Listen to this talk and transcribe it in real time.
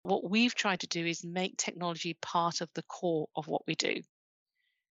What we've tried to do is make technology part of the core of what we do,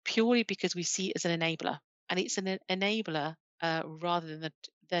 purely because we see it as an enabler, and it's an enabler rather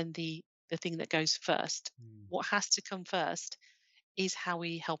than the thing that goes first. Mm. What has to come first is how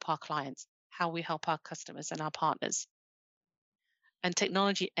we help our clients, how we help our customers and our partners. And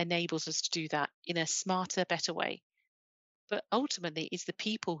technology enables us to do that in a smarter, better way. But ultimately, it's the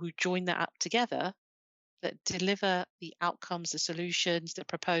people who join that up together that deliver the outcomes, the solutions, the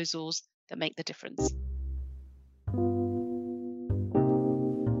proposals that make the difference.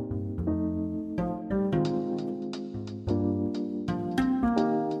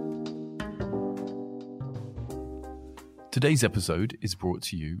 Today's episode is brought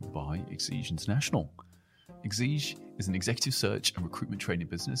to you by Exige International. Exige is an executive search and recruitment training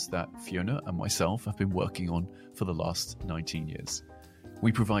business that Fiona and myself have been working on for the last 19 years.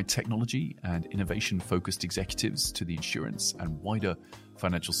 We provide technology and innovation-focused executives to the insurance and wider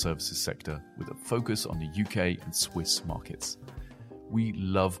financial services sector with a focus on the UK and Swiss markets. We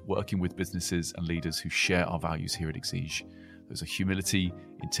love working with businesses and leaders who share our values here at Exige. Those are humility,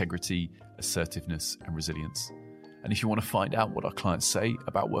 integrity, assertiveness, and resilience. And if you want to find out what our clients say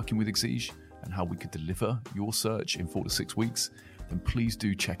about working with Exige and how we could deliver your search in 4 to 6 weeks, then please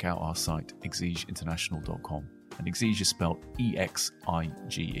do check out our site, exigeinternational.com. And Exige is spelled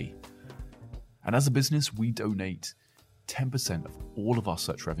E-X-I-G-E. And as a business, we donate 10% of all of our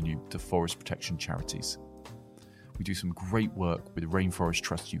search revenue to forest protection charities. We do some great work with Rainforest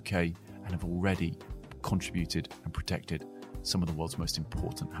Trust UK and have already contributed and protected some of the world's most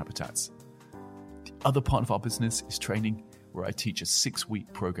important habitats. The other part of our business is training, where I teach a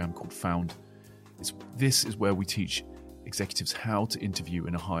 6-week program called Found. This is where we teach executives how to interview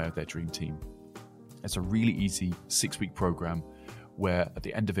and hire their dream team. It's a really easy 6-week program where at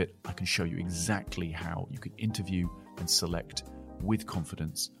the end of it, I can show you exactly how you can interview and select with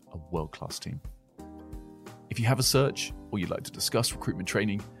confidence a world-class team. If you have a search or you'd like to discuss recruitment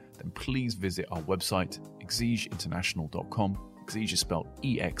training, then please visit our website, exigeinternational.com. Exige is spelled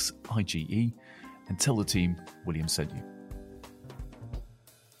E-X-I-G-E. And tell the team William sent you.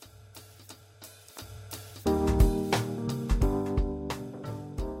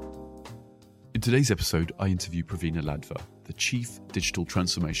 In today's episode, I interview Pravina Ladva, the Chief Digital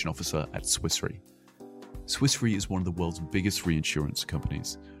Transformation Officer at Swiss Re. Swiss Re is one of the world's biggest reinsurance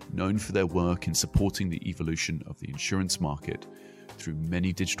companies, known for their work in supporting the evolution of the insurance market through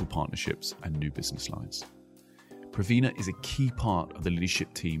many digital partnerships and new business lines. Pravina is a key part of the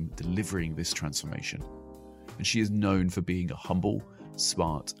leadership team delivering this transformation, and she is known for being a humble,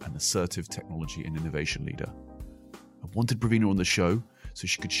 smart, and assertive technology and innovation leader. I wanted Pravina on the show so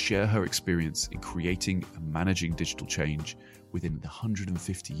she could share her experience in creating and managing digital change within the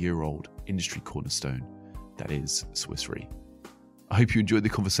 150-year-old industry cornerstone that is Swiss Re. I hope you enjoyed the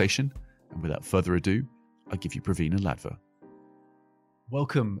conversation, and without further ado, I give you Pravina Ladva.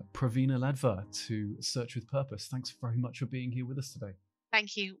 Welcome, Pravina Ladva, to Search with Purpose. Thanks very much for being here with us today.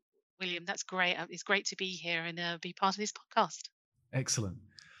 Thank you, William. That's great. It's great to be here and be part of this podcast. Excellent.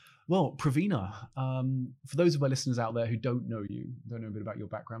 Well, Pravina, for those of our listeners out there who don't know a bit about your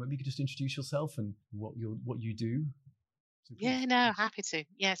background, maybe you could just introduce yourself and what you do. Yeah, no, happy to.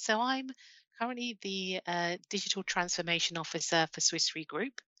 Yeah, so I'm currently the Digital Transformation Officer for Swiss Re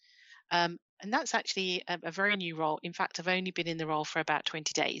Group. And that's actually a very new role. In fact, I've only been in the role for about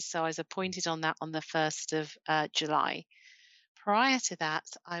 20 days. So I was appointed on that on the 1st of July. Prior to that,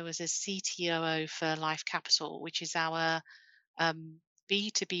 I was a CTOO for Life Capital, which is our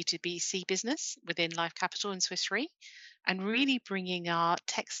B2B2BC business within Life Capital in Swiss Re, and really bringing our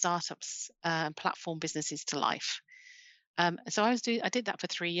tech startups and platform businesses to life. So I did that for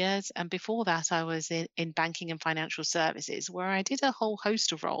 3 years. And before that, I was in banking and financial services, where I did a whole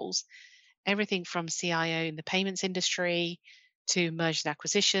host of roles. Everything from CIO in the payments industry to mergers and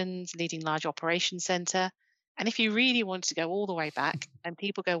acquisitions, leading large operations center. And if you really want to go all the way back and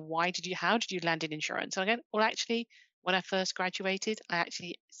people go, how did you land in insurance? So I go, well, actually, when I first graduated, I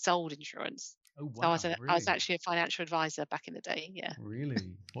actually sold insurance. Oh, wow. So I was actually a financial advisor back in the day. Yeah. Really?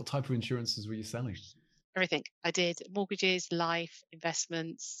 What type of insurances were you selling? Everything. I did mortgages, life,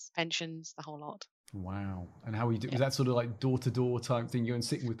 investments, pensions, the whole lot. Wow. And how were you doing? Was that sort of like door-to-door type thing, going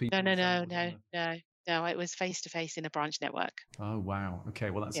sitting with people? No. It was face-to-face in a branch network. Oh, wow. Okay.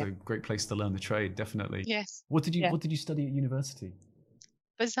 Well, that's a great place to learn the trade, definitely. Yes. What did you study at university?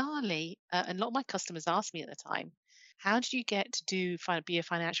 Bizarrely, and a lot of my customers asked me at the time, how did you get to be a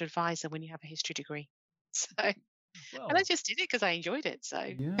financial advisor when you have a history degree? And I just did it because I enjoyed it. So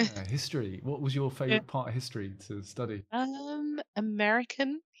yeah, history. What was your favorite part of history to study?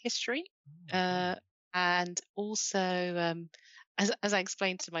 American history, and also as I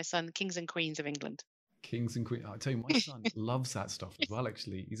explained to my son, kings and queens of England. Kings and queens. I tell you, my son loves that stuff as well.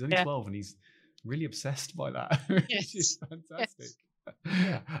 Actually, he's only Yeah. 12 and he's really obsessed by that, which is Yes. fantastic.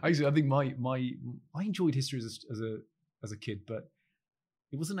 Yes. Actually, I think I enjoyed history as a kid, but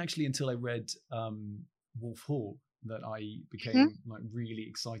it wasn't actually until I read Wolf Hall that I Hmm. became like really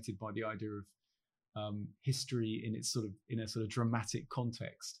excited by the idea of history in its in a sort of dramatic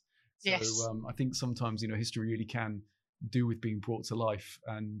context. So Yes. I think sometimes history really can do with being brought to life,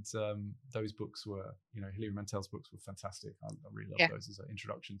 and those books were Hilary Mantel's books were fantastic. I really love Yeah. those as an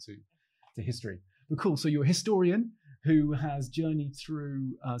introduction to history. But cool. So you're a historian who has journeyed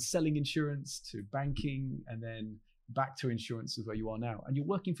through selling insurance to banking and then back to insurance is where you are now, and you're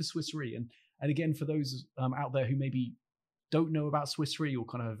working for Swiss Re. And again, for those out there who maybe don't know about Swiss Re or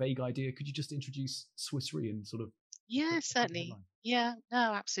kind of a vague idea, could you just introduce Swiss Re and sort of Yeah, put the certainly. headline? Yeah,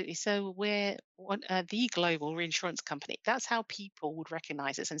 no, absolutely. So we're the global reinsurance company. That's how people would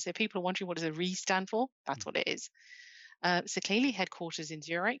recognize us. And so people are wondering, what does a RE stand for? That's what it is. So clearly headquarters in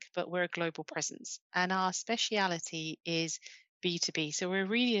Zurich, but we're a global presence. And our speciality is B2B. So we're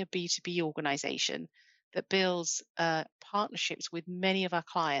really a B2B organization that builds partnerships with many of our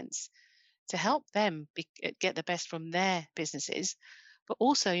clients to help them get the best from their businesses. But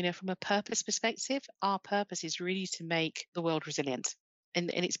also, from a purpose perspective, our purpose is really to make the world resilient in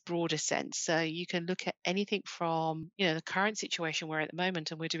its broader sense. So you can look at anything from, the current situation we're at the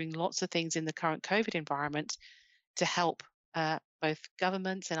moment, and we're doing lots of things in the current COVID environment to help both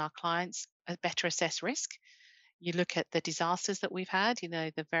governments and our clients better assess risk. You look at the disasters that we've had,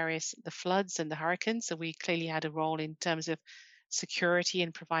 the floods and the hurricanes. So we clearly had a role in terms of security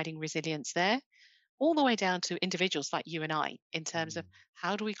and providing resilience there, all the way down to individuals like you and I in terms of Mm.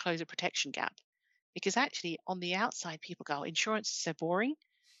 how do we close a protection gap? Because actually, on the outside, people go, insurance is so boring.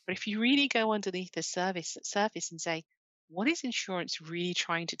 But if you really go underneath the surface and say, what is insurance really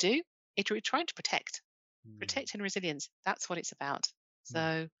trying to do? It's trying to Mm. protect and resilience. That's what it's about.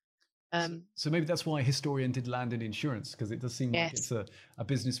 Yeah. So, So maybe that's why historian did land in insurance, because it does seem like yes, it's a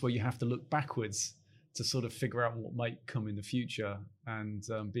business where you have to look backwards to sort of figure out what might come in the future, and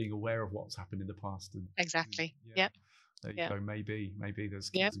being aware of what's happened in the past. And exactly. yeah, Yep. there you Yep. go. Maybe there's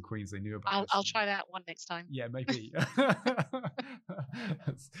Yep. kings and queens, they knew about I'll this. I'll try that one next time. Yeah, maybe.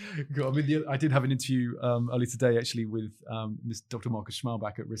 That's cool. I mean, I did have an interview earlier today actually with Dr. Marcus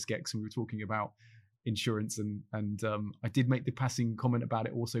Schmalbach at RiskX, and we were talking about insurance, and I did make the passing comment about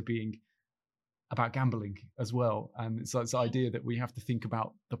it also being about gambling as well. And so it's the Mm. idea that we have to think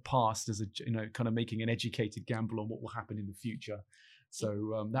about the past as kind of making an educated gamble on what will happen in the future.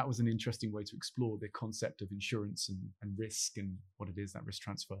 So that was an interesting way to explore the concept of insurance and risk and what it is, that risk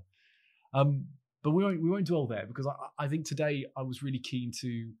transfer. Um, but we won't dwell there, because I think today I was really keen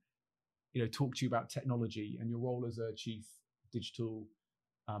to talk to you about technology and your role as a chief digital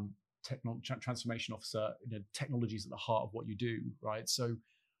um, transformation officer. Technology is at the heart of what you do, right? So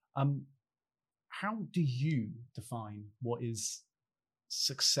um, how do you define what is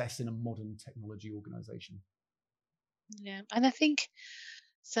success in a modern technology organization? Yeah. And I think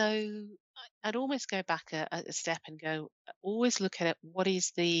so. I'd almost go back a step and go, always look at it. What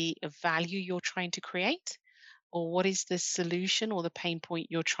is the value you're trying to create? Or what is the solution or the pain point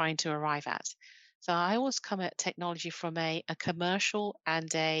you're trying to arrive at? So I always come at technology from a commercial and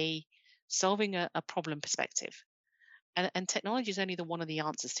a solving a problem perspective. And technology is only the one of the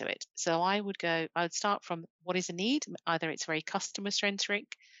answers to it. So I would start from what is a need, either it's very customer centric,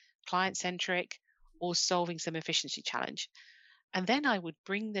 client centric, or solving some efficiency challenge. And then I would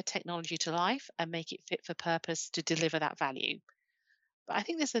bring the technology to life and make it fit for purpose to deliver that value. But I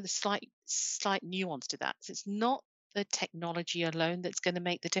think there's a slight nuance to that. So it's not the technology alone that's going to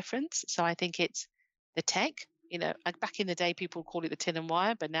make the difference. So I think it's the tech. Like back in the day, people call it the tin and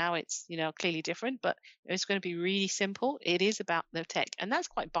wire, but now it's clearly different. But it's going to be really simple. It is about the tech, and that's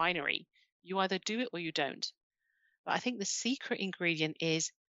quite binary. You either do it or you don't. But I think the secret ingredient is,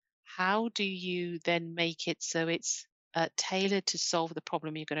 how do you then make it so it's tailored to solve the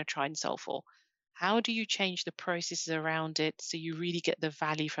problem you're going to try and solve for? How do you change the processes around it so you really get the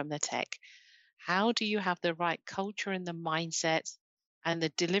value from the tech? How do you have the right culture and the mindset and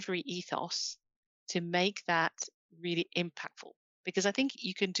the delivery ethos to make that really impactful? Because I think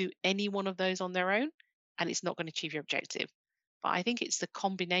you can do any one of those on their own and it's not going to achieve your objective. But I think it's the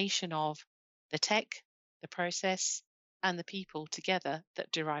combination of the tech, the process, and the people together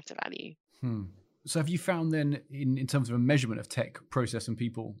that derive the value. Hmm. So have you found then, in terms of a measurement of tech, process, and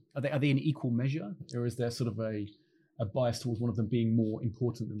people, are they in equal measure, or is there sort of a bias towards one of them being more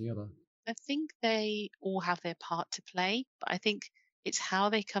important than the other? I think they all have their part to play, but I think it's how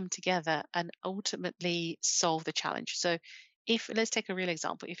they come together and ultimately solve the challenge. So if let's take a real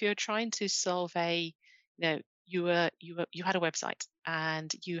example. If you're trying to solve you had a website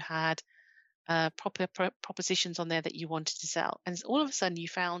and you had propositions on there that you wanted to sell, and all of a sudden you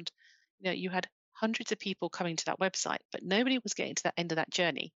found, you had hundreds of people coming to that website, but nobody was getting to that end of that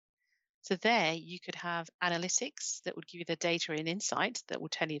journey. So there you could have analytics that would give you the data and insight that will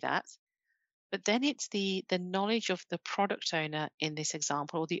tell you that. But then it's the knowledge of the product owner in this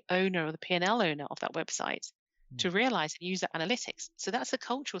example, or the owner or the P&L owner of that website, Mm. to realize and use that analytics. So that's a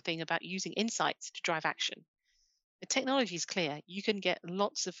cultural thing about using insights to drive action. The technology is clear. You can get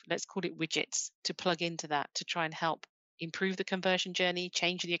lots of, let's call it widgets, to plug into that to try and help improve the conversion journey,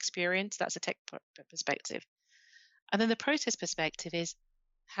 change the experience. That's a tech perspective. And then the process perspective is,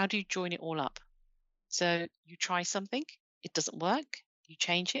 how do you join it all up? So you try something, it doesn't work, you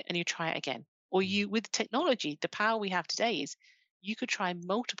change it and you try it again. Or you, with technology, the power we have today is you could try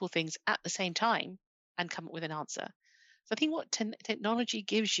multiple things at the same time and come up with an answer. So I think what technology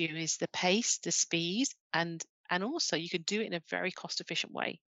gives you is the pace, the speed, and also you can do it in a very cost efficient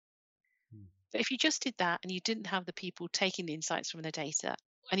way. But if you just did that and you didn't have the people taking the insights from the data,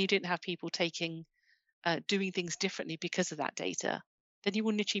 and you didn't have people doing things differently because of that data, then you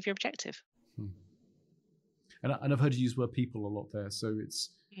wouldn't achieve your objective. And I've heard you use the word people a lot there. So it's,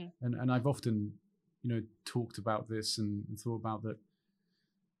 and I've often, talked about this and thought about that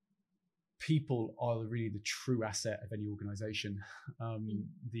people are really the true asset of any organization.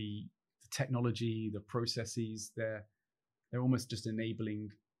 The technology, the processes, they're almost just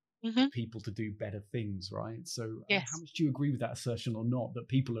enabling people to do better things, right? So Yes. How much do you agree with that assertion or not, that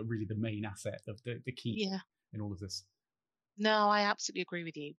people are really the main asset, of the key in all of this? No, I absolutely agree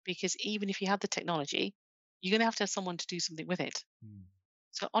with you, because even if you have the technology, you're going to have someone to do something with it.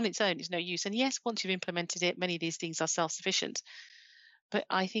 So on its own, it's no use. And yes, once you've implemented it, many of these things are self-sufficient. But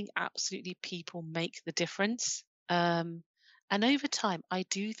I think absolutely people make the difference. And over time, I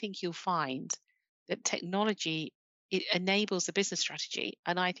do think you'll find that technology, it enables the business strategy.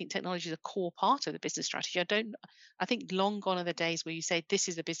 And I think technology is a core part of the business strategy. I think long gone are the days where you say, this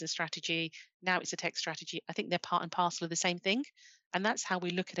is a business strategy, now it's a tech strategy. I think they're part and parcel of the same thing. And that's how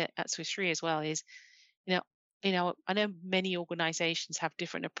we look at it at Swiss Re as well, is, I know many organizations have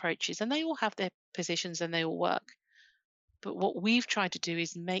different approaches and they all have their positions and they all work. But what we've tried to do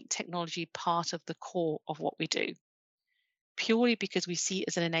is make technology part of the core of what we do, purely because we see it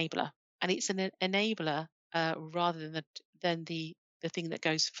as an enabler. And it's an enabler rather than the thing that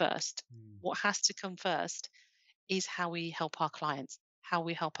goes first. What has to come first is how we help our clients, how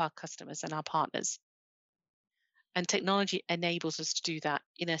we help our customers and our partners. And technology enables us to do that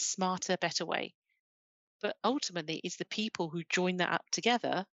in a smarter, better way. But ultimately, it's the people who join that up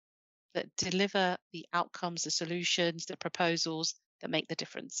together that deliver the outcomes, the solutions, the proposals that make the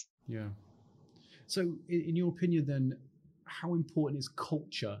difference. Yeah. So in your opinion then, how important is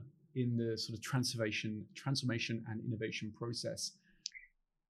culture in the sort of transformation and innovation process?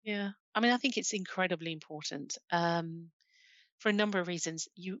 Yeah, I mean, I think it's incredibly important for a number of reasons.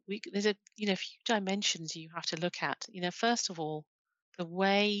 There's a few dimensions you have to look at. First of all, the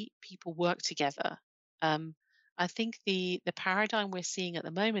way people work together. I think the paradigm we're seeing at the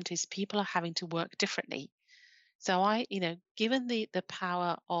moment is people are having to work differently. So given the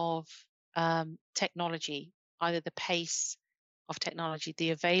power of technology, either the pace of technology, the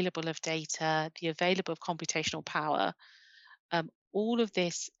available of data, the available of computational power, all of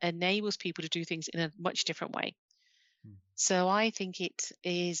this enables people to do things in a much different way. So I think it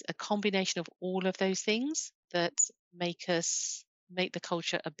is a combination of all of those things that make the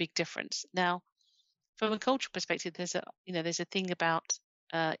culture a big difference. Now, from a cultural perspective, there's a thing about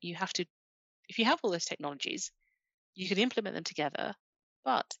you have to, if you have all those technologies, you could implement them together,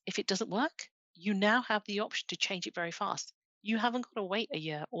 but if it doesn't work, you now have the option to change it very fast. You haven't got to wait a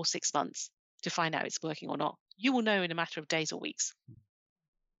year or 6 months to find out it's working or not. You will know in a matter of days or weeks.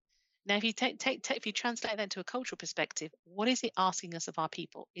 Now, if you if you translate that into a cultural perspective, what is it asking us of our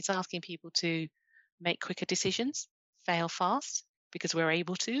people? It's asking people to make quicker decisions, fail fast because we're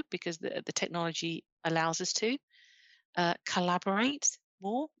able to, because the technology allows us to, collaborate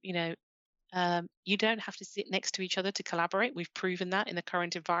more. You don't have to sit next to each other to collaborate. We've proven that in the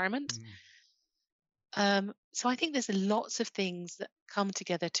current environment. So I think there's lots of things that come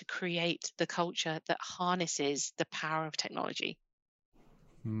together to create the culture that harnesses the power of technology.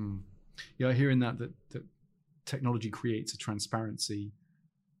 Yeah, hearing that technology creates a transparency,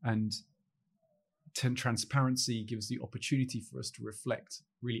 and transparency gives the opportunity for us to reflect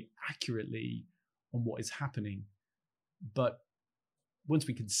really accurately on what is happening. But once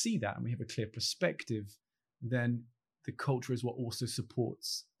we can see that and we have a clear perspective, then the culture is what also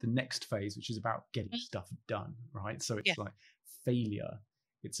supports the next phase, which is about getting Mm. stuff done, right? So Yeah. it's like failure,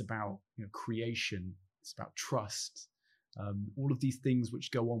 it's about creation, it's about trust, all of these things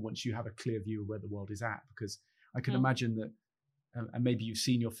which go on once you have a clear view of where the world is at. Because I can Mm. imagine that, and maybe you've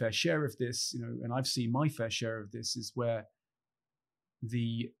seen your fair share of this, and I've seen my fair share of this, is where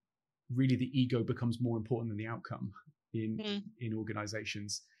the ego becomes more important than the outcome in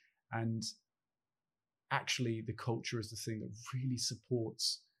organizations. And actually the culture is the thing that really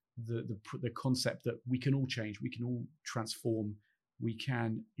supports the concept that we can all change, we can all transform, we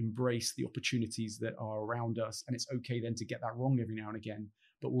can embrace the opportunities that are around us, and it's okay then to get that wrong every now and again,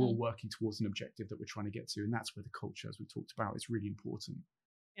 but we're all working towards an objective that we're trying to get to. And that's where the culture, as we talked about, is really important.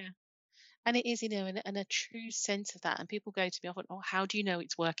 Yeah. And it is, in a true sense of that. And people go to me often, oh, how do you know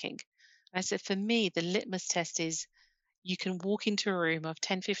it's working? And I said, for me, the litmus test is you can walk into a room of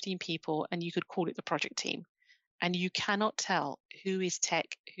 10, 15 people and you could call it the project team. And you cannot tell who is tech,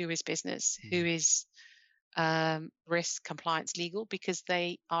 who is business, who is risk, compliance, legal, because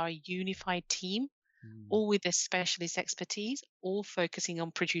they are a unified team, all with their specialist expertise, all focusing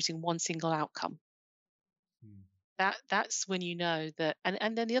on producing one single outcome. That's when you know that.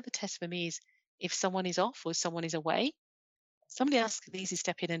 And then the other test for me is if someone is off or someone is away, somebody else can easily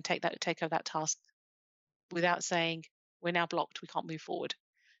step in and take over that task without saying we're now blocked, we can't move forward.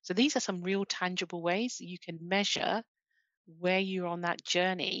 So these are some real tangible ways you can measure where you're on that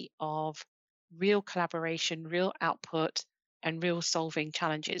journey of real collaboration, real output, and real solving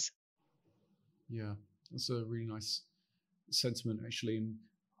challenges. Yeah, that's a really nice sentiment, actually. And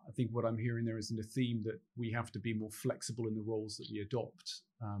I think what I'm hearing there isn't a theme that we have to be more flexible in the roles that we adopt.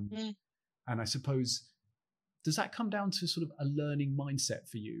 And I suppose, does that come down to sort of a learning mindset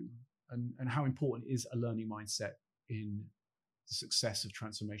for you? And how important is a learning mindset in the success of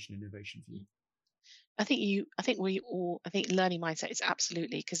transformation and innovation for you? I think learning mindset is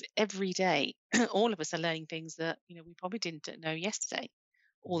absolutely, because every day, all of us are learning things that, we probably didn't know yesterday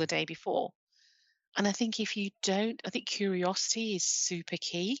or the day before. And I think if you don't, I think curiosity is super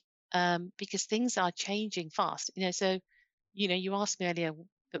key, because things are changing fast. So, you asked me earlier,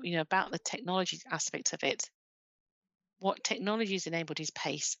 about the technology aspect of it. What technology has enabled is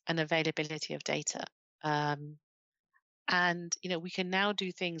pace and availability of data. And we can now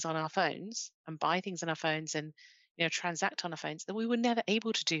do things on our phones and buy things on our phones and transact on our phones that we were never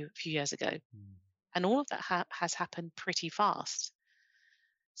able to do a few years ago. And all of that has happened pretty fast.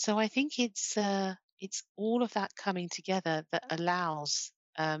 So I think it's all of that coming together that allows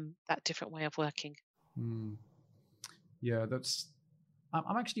that different way of working. Yeah,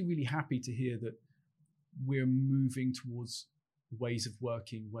 I'm actually really happy to hear that we're moving towards ways of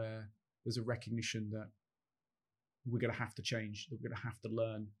working where there's a recognition that we're going to have to change, that we're going to have to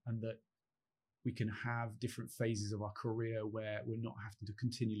learn, and that we can have different phases of our career where we're not having to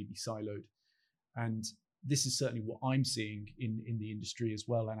continually be siloed. And this is certainly what I'm seeing in the industry as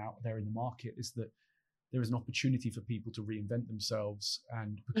well, and out there in the market, is that there is an opportunity for people to reinvent themselves.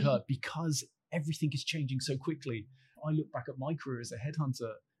 And because everything is changing so quickly, I look back at my career as a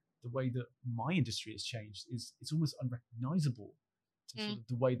headhunter, the way that my industry has changed it's almost unrecognizable to sort of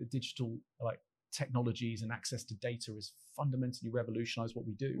the way that digital technologies and access to data has fundamentally revolutionized what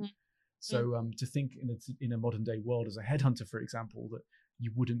we do. So to think in a modern day world as a headhunter, for example, that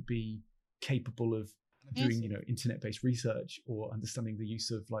you wouldn't be capable of doing internet-based research or understanding the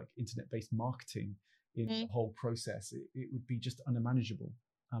use of internet-based marketing in the whole process, it would be just unmanageable.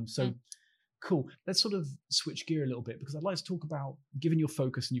 Cool. Let's sort of switch gear a little bit, because I'd like to talk about, given your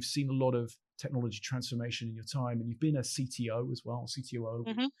focus and you've seen a lot of technology transformation in your time, and you've been a CTO as well, CTO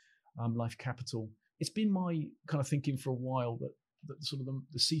with Life Capital. It's been my kind of thinking for a while that sort of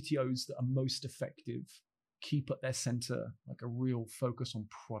the CTOs that are most effective keep at their center a real focus on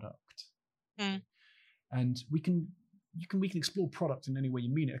product. And we can explore product in any way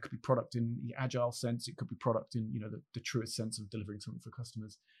you mean it. It could be product in the agile sense. It could be product in the truest sense of delivering something for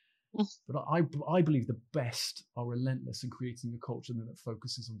customers. But I believe the best are relentless in creating a culture that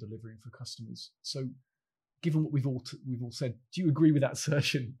focuses on delivering for customers. So, given what we've all said, do you agree with that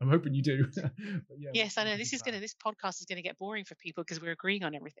assertion? I'm hoping you do. Yes, I know this podcast is going to get boring for people because we're agreeing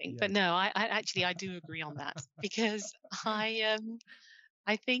on everything. But no, I do agree on that, because I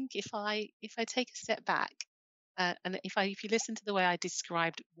think if I take a step back, and if you listen to the way I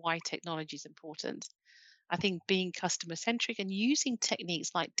described why technology is important, I think being customer centric and using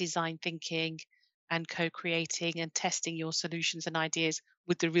techniques like design thinking and co-creating and testing your solutions and ideas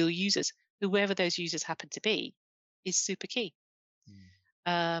with the real users, whoever those users happen to be, is super key.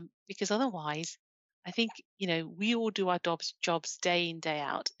 Because otherwise, I think we all do our jobs day in, day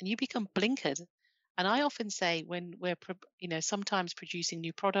out, and you become blinkered. And I often say when we're, sometimes producing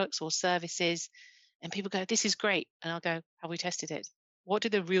new products or services, and people go, "This is great," and I'll go, "Have we tested it? What do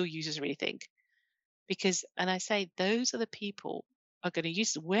the real users really think?" Because, and I say, those are the people are going to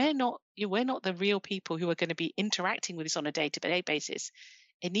use it. We're not the real people who are going to be interacting with this on a day-to-day basis.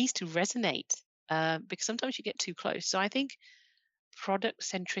 It needs to resonate, because sometimes you get too close. So I think product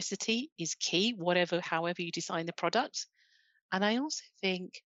centricity is key, however you design the product. And I also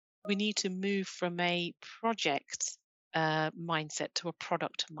think we need to move from a project mindset to a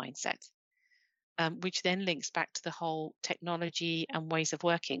product mindset, which then links back to the whole technology and ways of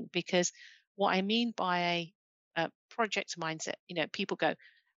working. Because what I mean by a project mindset, people go,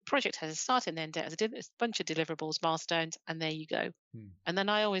 project has a start and end date, has a bunch of deliverables, milestones, and there you go. And then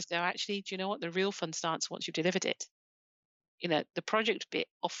I always go, actually, do you know what? The real fun starts once you've delivered it. The project bit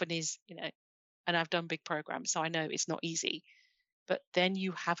often is, and I've done big programs, so I know it's not easy. But then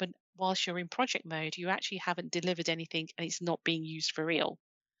you haven't, whilst you're in project mode, you actually haven't delivered anything and it's not being used for real.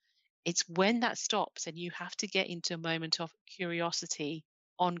 It's when that stops and you have to get into a moment of curiosity,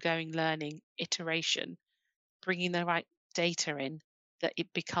 ongoing learning, iteration, bringing the right data in, that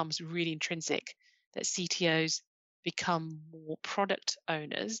it becomes really intrinsic, that CTOs become more product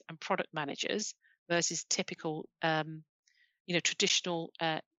owners and product managers versus typical, traditional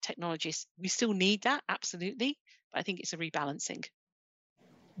technologists. We still need that, absolutely, but I think it's a rebalancing.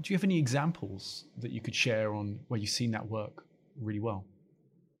 Do you have any examples that you could share on where you've seen that work really well?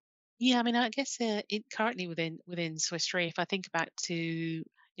 Yeah, I mean, I guess currently within Swiss Re, if I think back to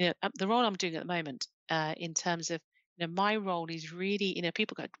the role I'm doing at the moment, in terms of my role is really,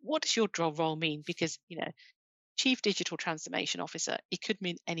 people go, "What does your role mean?" Because Chief Digital Transformation Officer, it could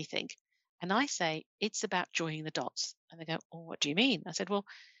mean anything, and I say it's about joining the dots, and they go, "Oh, what do you mean?" I said, "Well,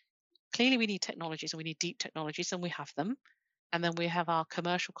 clearly we need technologies and we need deep technologies, and we have them, and then we have our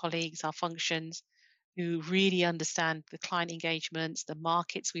commercial colleagues, our functions, who really understand the client engagements, the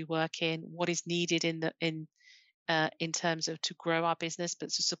markets we work in, what is needed in terms of to grow our business, but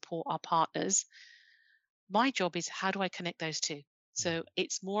to support our partners." My job is, how do I connect those two? So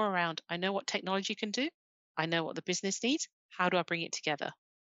it's more around, I know what technology can do, I know what the business needs, how do I bring it together?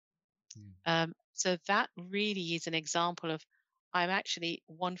 So that really is an example of, I'm actually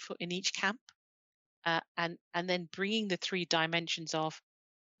one foot in each camp, and then bringing the three dimensions of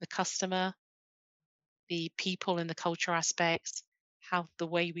the customer, the people and the culture aspects, how the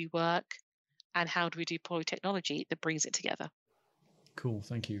way we work, and how do we deploy technology that brings it together. Cool,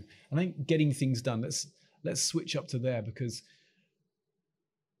 thank you. I think getting things done, let's switch up to there, because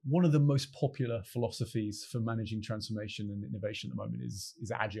one of the most popular philosophies for managing transformation and innovation at the moment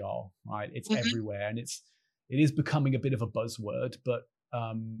is agile, right? It's everywhere, and it is becoming a bit of a buzzword, but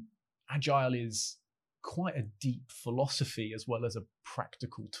agile is quite a deep philosophy as well as a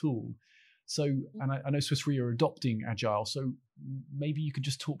practical tool. So, and I know Swiss Re are adopting agile, so maybe you could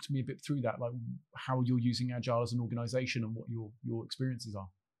just talk to me a bit through that, like how you're using agile as an organization and what your experiences are.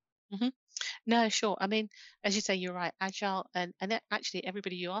 No, sure. I mean, as you say, you're right. Agile, and actually,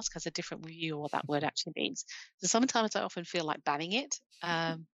 everybody you ask has a different view of what that word actually means. So sometimes I often feel like banning it,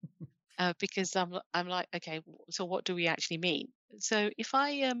 because I'm like, okay, so what do we actually mean? So if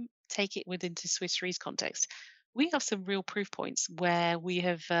I take it within to Swiss Re's context, we have some real proof points where we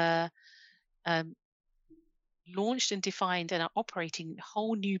have launched and defined and are operating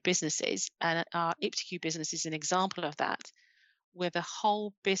whole new businesses, and our iptiQ business is an example of that, where the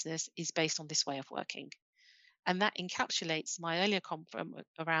whole business is based on this way of working. And that encapsulates my earlier comment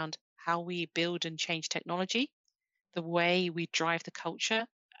around how we build and change technology, the way we drive the culture,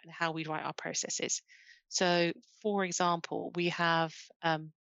 and how we write our processes. So, for example, we have,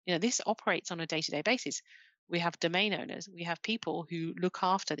 this operates on a day-to-day basis. We have domain owners, we have people who look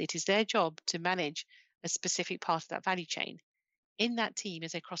after, it is their job to manage a specific part of that value chain. In that team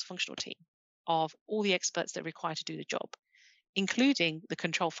is a cross-functional team of all the experts that are required to do the job, including the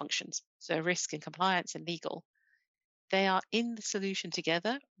control functions, so risk and compliance and legal. They are in the solution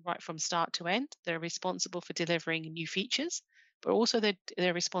together right from start to end. They're responsible for delivering new features, but also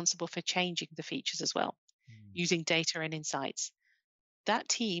they're responsible for changing the features as well, using data and insights. That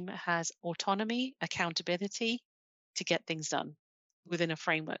team has autonomy, accountability to get things done within a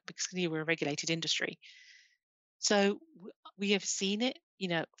framework, because we're a regulated industry. So we have seen it,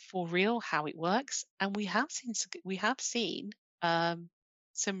 for real, how it works, and we have seen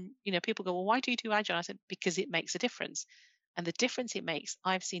some, people go, "Well, why do you do agile?" I said, because it makes a difference, and the difference it makes,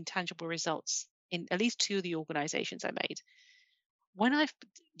 I've seen tangible results in at least two of the organizations I made. When I've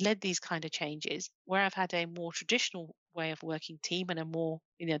led these kind of changes, where I've had a more traditional way of working team and a more,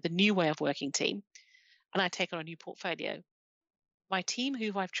 the new way of working team, and I take on a new portfolio, my team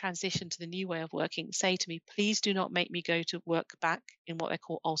who I've transitioned to the new way of working say to me, please do not make me go to work back in what they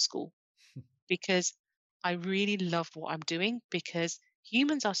call old school, because I really love what I'm doing, because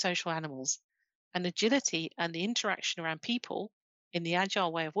humans are social animals, and agility and the interaction around people in the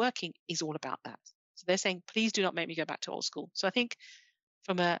agile way of working is all about that. So they're saying, please do not make me go back to old school. So I think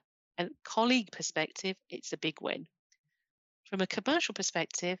from a colleague perspective, it's a big win. From a commercial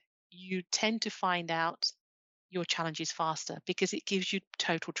perspective, you tend to find out your challenges faster because it gives you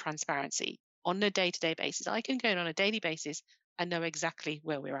total transparency on a day-to-day basis. I can go in on a daily basis and know exactly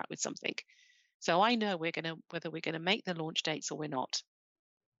where we're at with something. So I know whether we're gonna make the launch dates or we're not.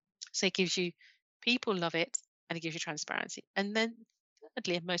 So it gives you, people love it, and it gives you transparency. And then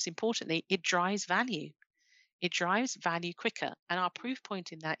thirdly, and most importantly, it drives value. It drives value quicker. And our proof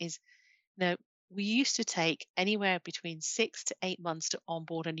point in that is, we used to take anywhere between 6 to 8 months to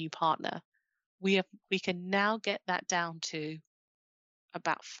onboard a new partner. We can now get that down to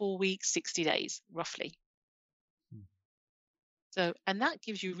about 4 weeks, 60 days, roughly. Hmm. So, and that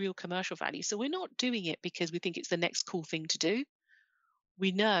gives you real commercial value. So we're not doing it because we think it's the next cool thing to do.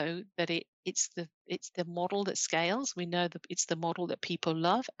 We know that it's the model that scales. We know that it's the model that people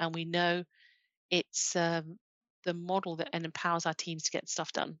love, and we know it's the model that empowers our teams to get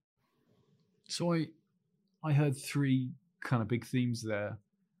stuff done. So I heard three kind of big themes there.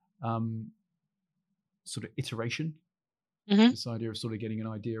 Sort of iteration, this idea of sort of getting an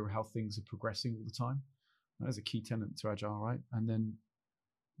idea of how things are progressing all the time. That is a key tenet to Agile, right? And then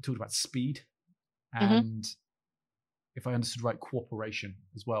we talked about speed and, if I understood right, cooperation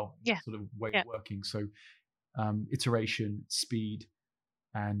as well. Yeah. Sort of way of working. So iteration, speed,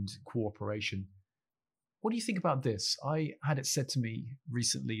 and cooperation. What do you think about this? I had it said to me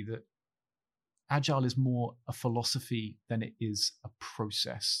recently that Agile is more a philosophy than it is a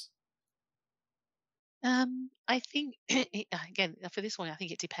process. I think again, for this one, I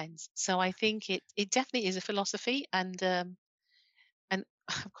think it depends. So I think it definitely is a philosophy, and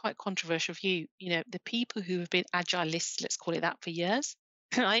quite controversial view. The people who have been agilists, let's call it that, for years.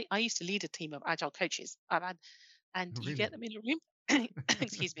 I used to lead a team of agile coaches. And Oh, you really? get them in a room.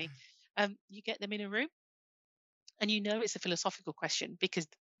 Excuse me. You get them in a room, and it's a philosophical question, because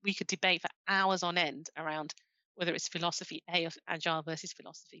we could debate for hours on end around whether it's philosophy A of agile versus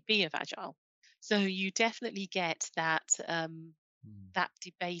philosophy B of agile. So you definitely get that that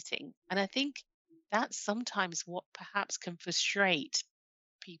debating, and I think that's sometimes what perhaps can frustrate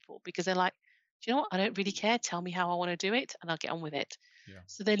people, because they're like, do you know what? I don't really care. Tell me how I want to do it, and I'll get on with it. Yeah.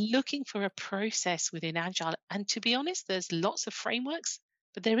 So they're looking for a process within agile, and to be honest, there's lots of frameworks,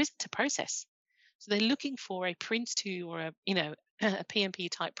 but there isn't a process. So they're looking for a Prince2 or a a PMP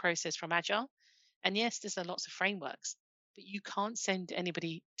type process from agile. And yes, there's lots of frameworks, but you can't send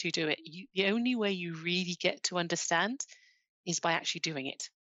anybody to do it. The only way you really get to understand is by actually doing it.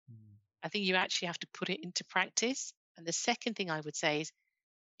 I think you actually have to put it into practice. And the second thing I would say is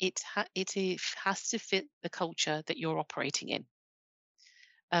it has to fit the culture that you're operating in.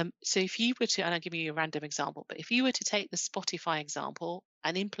 So if you were to, and I'll give you a random example, but if you were to take the Spotify example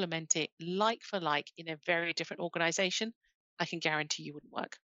and implement it like for like in a very different organization, I can guarantee you wouldn't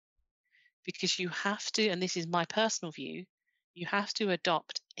work. Because you have to, and this is my personal view, you have to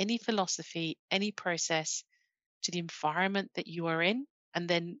adopt any philosophy, any process to the environment that you are in, and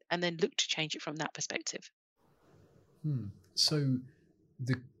then look to change it from that perspective. So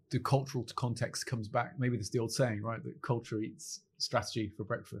the cultural context comes back. Maybe there's the old saying, right, that culture eats strategy for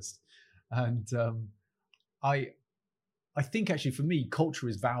breakfast. And I think actually for me, culture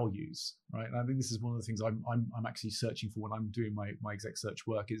is values, right? And I think this is one of the things I'm actually searching for when I'm doing my exec search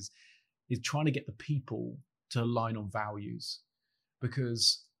work is trying to get the people to align on values.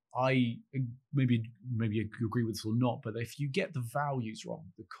 Because I maybe you agree with this or not, but if you get the values wrong,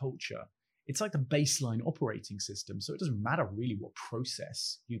 the culture, it's like the baseline operating system. So it doesn't matter really what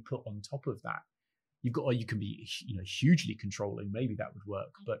process you put on top of that. You can be hugely controlling. Maybe that would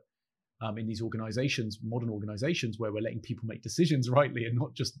work, but in these organizations, modern organizations, where we're letting people make decisions rightly and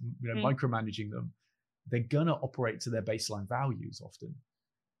not just micromanaging them, they're gonna operate to their baseline values often.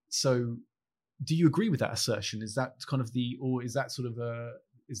 So, do you agree with that assertion? Is that kind of is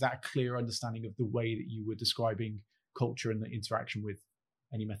that a clear understanding of the way that you were describing culture and the interaction with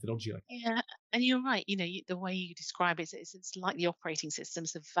any methodology? Yeah, and you're right. The way you describe it is it's like the operating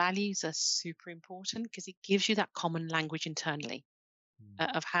systems. The values are super important because it gives you that common language internally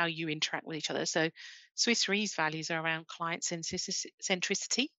of how you interact with each other. So Swiss Re's values are around client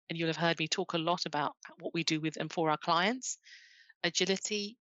centricity, and you'll have heard me talk a lot about what we do with and for our clients: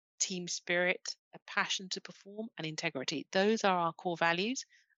 agility, team spirit, a passion to perform, and integrity. Those are our core values,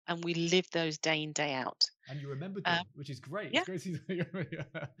 and we live those day in, day out. And you remembered Um, them, which is great. yeah, It's great to see.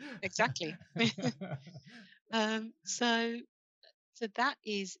 exactly. So that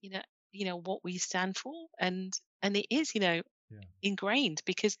is, what we stand for, and it is, Yeah, ingrained,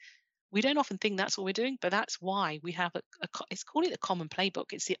 because we don't often think that's what we're doing, but that's why we have it's called it the common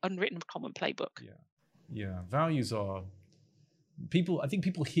playbook. It's the unwritten common playbook. yeah, yeah. Values are people. I think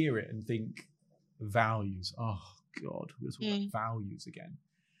people hear it and think values. Oh God, we're talking about values again.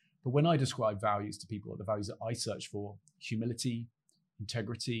 But when I describe values to people, the values that I search for: humility,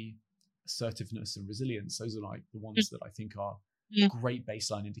 integrity, assertiveness, and resilience. Those are like the ones that I think are great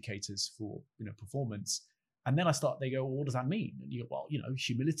baseline indicators for performance. And then they go, well, what does that mean? And you go, well,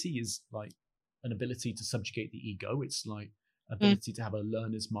 humility is like an ability to subjugate the ego. It's like ability to have a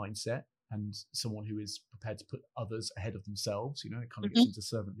learner's mindset and someone who is prepared to put others ahead of themselves. It kind of gets into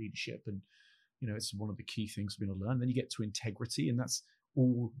servant leadership, and it's one of the key things we're going to learn. Then you get to integrity, and that's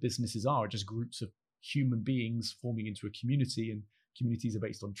all businesses are just groups of human beings forming into a community, and communities are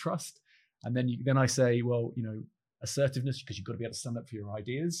based on trust. And then I say, well, assertiveness, because you've got to be able to stand up for your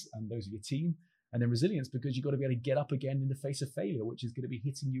ideas and those of your team. And then resilience, because you've got to be able to get up again in the face of failure, which is going to be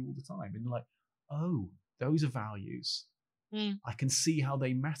hitting you all the time. And you're like, oh, those are values. I can see how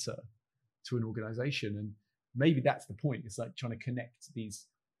they matter to an organization. And maybe that's the point. It's like trying to connect these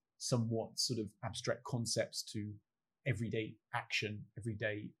somewhat sort of abstract concepts to everyday action,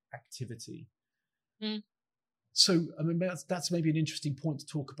 everyday activity. So, I mean, that's maybe an interesting point to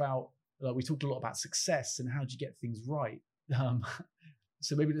talk about. We talked a lot about success and how do you get things right.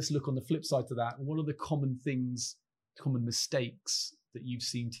 So maybe let's look on the flip side to that. What are the common mistakes that you've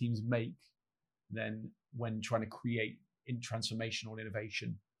seen teams make then when trying to create transformational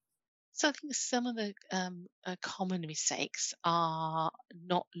innovation? So I think some of the common mistakes are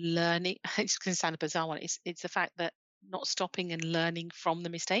not learning. It's going to sound a bizarre one. It's the fact that not stopping and learning from the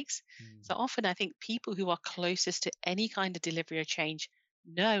mistakes. So often I think people who are closest to any kind of delivery or change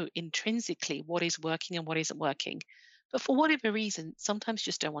know intrinsically what is working and what isn't working. But for whatever reason, sometimes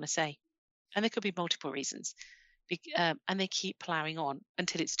just don't want to say. And there could be multiple reasons. And they keep plowing on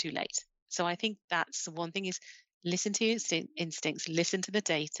until it's too late. So I think that's the one thing is listen to your instincts, listen to the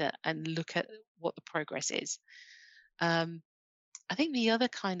data, and look at what the progress is. I think the other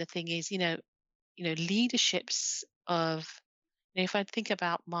kind of thing is, leaderships of, if I think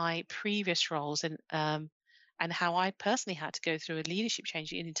about my previous roles and how I personally had to go through a leadership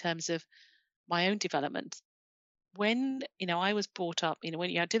change in terms of my own development. When I was brought up, when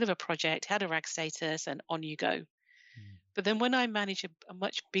you deliver a project, had a RAG status, and on you go. But then when I manage a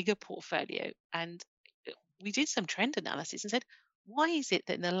much bigger portfolio, and we did some trend analysis and said, why is it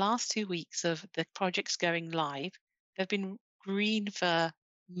that in the last 2 weeks of the projects going live, they've been green for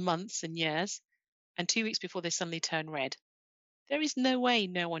months and years, and 2 weeks before they suddenly turn red? There is no way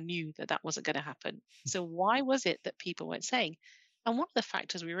no one knew that that wasn't going to happen. So why was it that people weren't saying? And one of the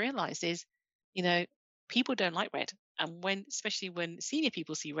factors we realized is, people don't like red. And especially when senior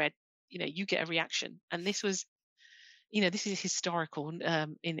people see red, you get a reaction. And this was, this is historical.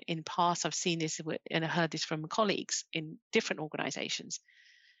 In past, I've seen this and I heard this from colleagues in different organizations.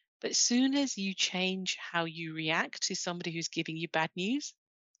 But as soon as you change how you react to somebody who's giving you bad news,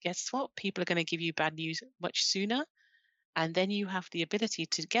 guess what? People are going to give you bad news much sooner. And then you have the ability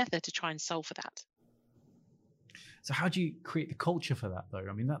together to try and solve for that. So how do you create the culture for that, though?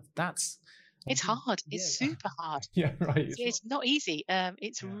 I mean, that's it's hard. It's super hard. Yeah, right. It's not easy.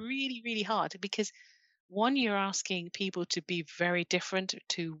 It's really, really hard because one, you're asking people to be very different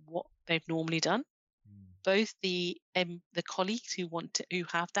to what they've normally done. Both the colleagues who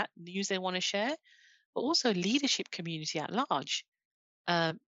have that news they want to share, but also leadership community at large.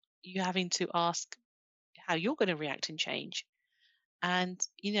 You're having to ask how you're going to react and change. And,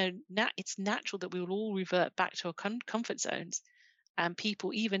 it's natural that we will all revert back to our comfort zones. And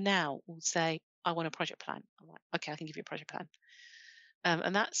people even now will say, I want a project plan. I'm like, okay, I can give you a project plan.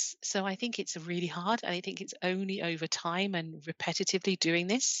 So I think it's really hard. And I think it's only over time and repetitively doing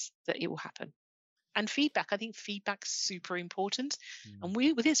this that it will happen. And feedback, I think feedback's super important. And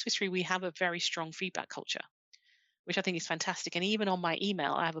within Swiss Re, we have a very strong feedback culture, which I think is fantastic. And even on my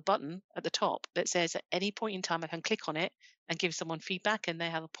email, I have a button at the top that says at any point in time, I can click on it and give someone feedback, and they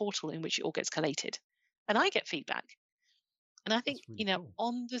have a portal in which it all gets collated. And I get feedback. And I think, really cool.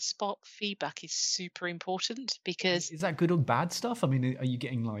 On the spot feedback is super important because... Is that good or bad stuff? I mean, are you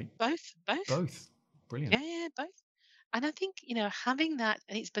getting like... Both. Both. Brilliant. Yeah, both. And I think, having that,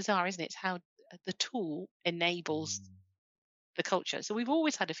 and it's bizarre, isn't it? It's how the tool enables the culture. So we've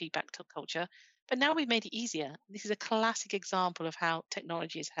always had a feedback culture, but now we've made it easier. This is a classic example of how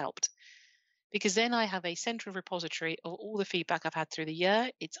technology has helped. because then I have a central repository of all the feedback I've had through the year.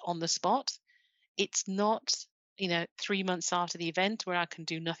 It's on the spot. It's not, 3 months after the event where I can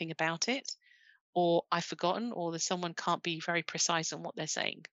do nothing about it, or I've forgotten, or there's someone can't be very precise on what they're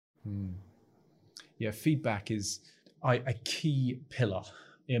saying. Yeah, feedback is a key pillar,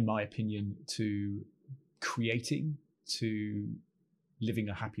 in my opinion, to creating, to living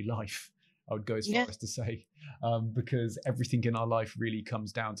a happy life. I would go as far as to say, because everything in our life really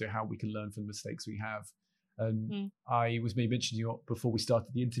comes down to how we can learn from the mistakes we have. I was maybe mentioning to you before we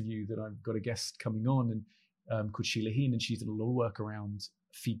started the interview that I've got a guest coming on, and called Sheila Heen, and she's done a lot of work around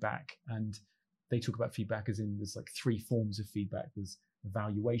feedback. And they talk about feedback as in there's like 3 forms of feedback. There's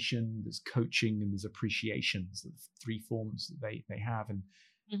evaluation, there's coaching, and there's appreciation. So the 3 forms that they have. And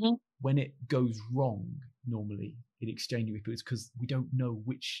when it goes wrong, normally in exchanging with people, it's because we don't know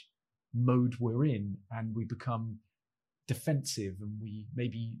which mode we're in, and we become defensive, and we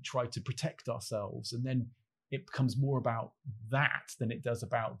maybe try to protect ourselves, and then it becomes more about that than it does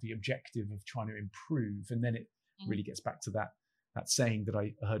about the objective of trying to improve. And then it really gets back to that saying that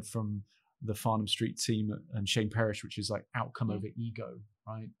I heard from the Farnham Street team and Shane Parrish, which is like outcome over ego,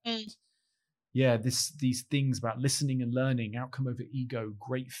 right? Yeah, these things about listening and learning, outcome over ego,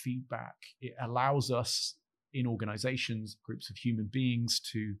 great feedback. It allows us in organizations, groups of human beings,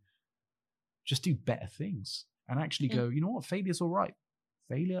 to just do better things and actually go, you know what, failure's all right.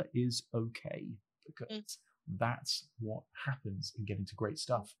 Failure is okay, because that's what happens in getting to great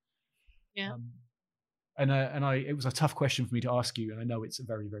stuff. Yeah. It was a tough question for me to ask you, and I know it's a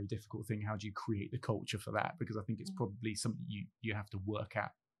very, very difficult thing. How do you create the culture for that? Because I think it's probably something you have to work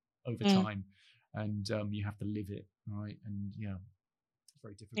at over time, and you have to live it, right? And it's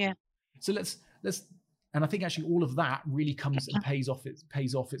very difficult. Yeah. So let's and I think actually all of that really comes and pays off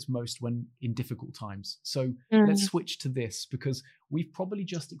its most when in difficult times. So let's switch to this, because we've probably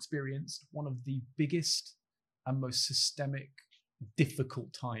just experienced one of the biggest and most systemic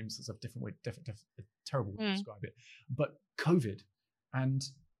difficult times. There's a different way, a terrible way to describe it, but COVID. And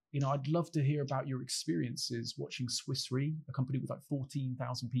I'd love to hear about your experiences watching Swiss Re, a company with like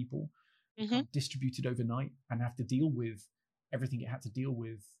 14,000 people, distributed overnight, and have to deal with everything it had to deal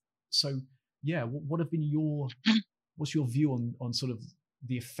with. So yeah, what have been what's your view on sort of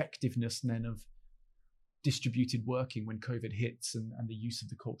the effectiveness then of distributed working when COVID hits, and the use of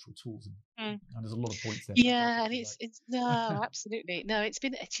the cultural tools? And there's a lot of points there. Yeah, and it's no, absolutely. No, it's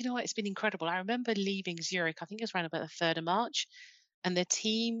been, it's been incredible. I remember leaving Zurich, I think it was around about the 3rd of March, and the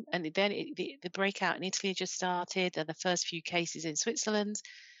team, and then the breakout in Italy had just started, and the first few cases in Switzerland.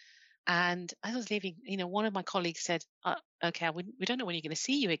 And as I was leaving, one of my colleagues said, okay, we don't know when you're going to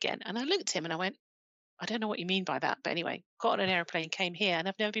see you again. And I looked at him and I went, I don't know what you mean by that. But anyway, got on an airplane, came here, and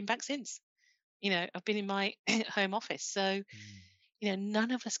I've never been back since. I've been in my home office. So,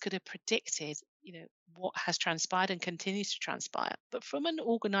 none of us could have predicted, what has transpired and continues to transpire. But from an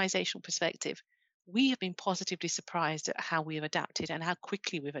organizational perspective, we have been positively surprised at how we have adapted and how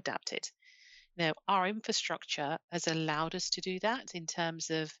quickly we've adapted. Our infrastructure has allowed us to do that in terms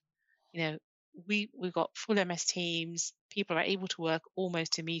of, we've got full MS Teams. People are able to work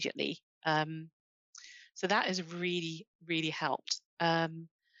almost immediately. So that has really, really helped.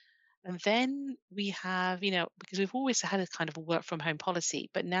 And then we have, because we've always had a kind of a work from home policy,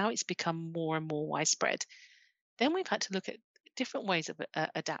 but now it's become more and more widespread. Then we've had to look at different ways of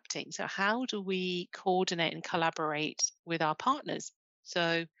adapting. So how do we coordinate and collaborate with our partners?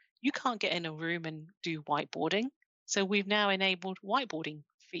 So you can't get in a room and do whiteboarding. So we've now enabled whiteboarding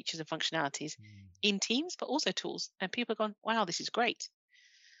features and functionalities in Teams, but also tools. And people have gone, wow, this is great.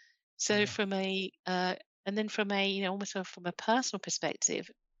 So from a, and then from a, almost from a personal perspective,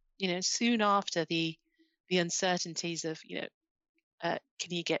 soon after the uncertainties of, can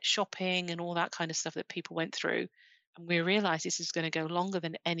you get shopping and all that kind of stuff that people went through, and we realized this is going to go longer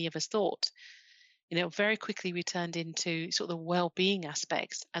than any of us thought. Very quickly we turned into sort of the well-being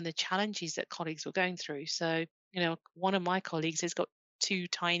aspects and the challenges that colleagues were going through. So, one of my colleagues has got 2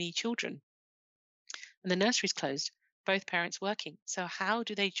 tiny children, and the nursery's closed, both parents working. So how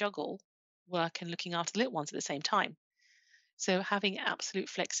do they juggle work and looking after the little ones at the same time? So having absolute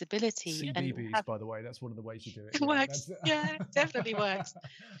flexibility. CBBS, by the way, that's one of the ways you do it. It works. Yeah, it definitely works.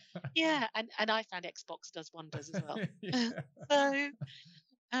 Yeah, and I found Xbox does wonders as well.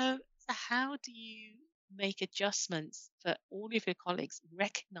 So how do you make adjustments for all of your colleagues,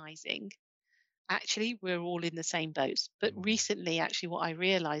 recognizing actually we're all in the same boat? But recently, actually, what I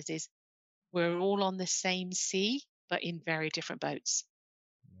realized is we're all on the same sea, but in very different boats.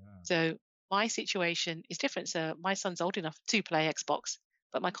 So my situation is different. So my son's old enough to play Xbox,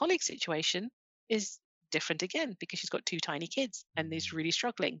 but my colleague's situation is different again, because she's got 2 tiny kids and is really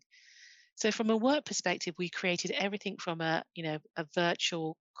struggling. So from a work perspective, we created everything from a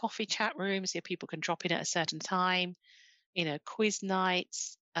virtual coffee chat room so people can drop in at a certain time, quiz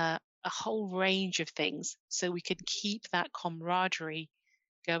nights, a whole range of things so we can keep that camaraderie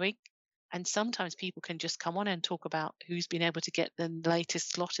going. And sometimes people can just come on and talk about who's been able to get the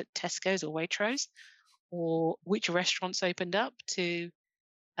latest slot at Tesco's or Waitrose, or which restaurants opened up to,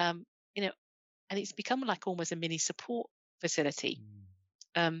 um, you know, and it's become like almost a mini support facility.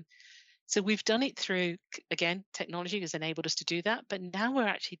 Mm. Um, so we've done it through, again, technology has enabled us to do that. But now we're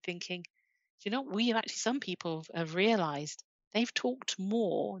actually thinking, we actually, some people have realized they've talked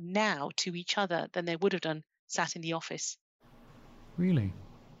more now to each other than they would have done sat in the office. Really?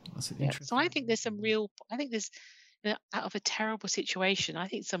 That's an Yeah. So interesting I think there's observation, I think there's, out of a terrible situation, I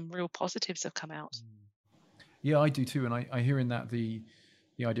think some real positives have come out. yeah, I do too. And I hear in that the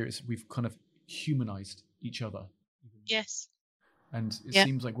idea is we've kind of humanized each other. Yes. And it Yeah.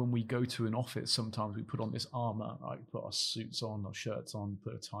 seems like when we go to an office, sometimes we put on this armor, like put our suits on, our shirts on,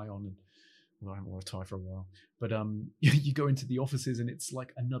 put a tie on, and well, I haven't worn a tie for a while. But you go into the offices and it's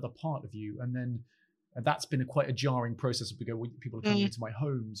like another part of you, and then that's been quite a jarring process. People are coming Mm, into my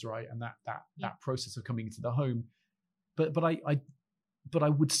homes, right? And mm, that process of coming into the home. But I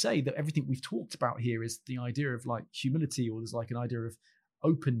would say that everything we've talked about here is the idea of like humility, or there's like an idea of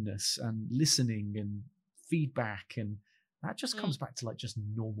openness and listening and feedback, and that just mm, comes back to like just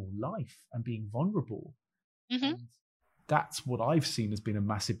normal life and being vulnerable. mhm, And that's what I've seen has been a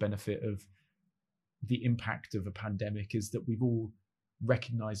massive benefit of the impact of a pandemic, is that we've all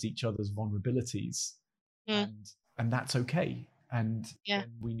recognized each other's vulnerabilities, mm, and that's okay. And yeah.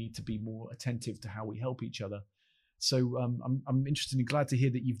 then we need to be more attentive to how we help each other. So I'm interested and glad to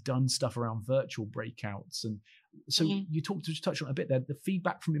hear that you've done stuff around virtual breakouts. And so Mhm. you touched on it a bit there. The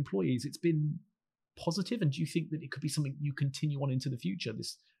feedback from employees, it's been positive. And do you think that it could be something you continue on into the future,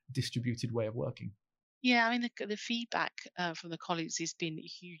 this distributed way of working? Yeah, I mean, the feedback from the colleagues has been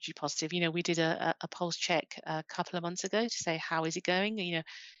hugely positive. We did a pulse check a couple of months ago to say, how is it going?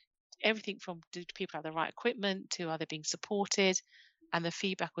 Everything from, do people have the right equipment to, are they being supported? And the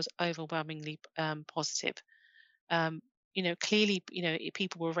feedback was overwhelmingly positive. Clearly,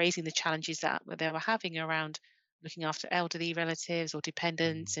 people were raising the challenges that they were having around looking after elderly relatives or Mm.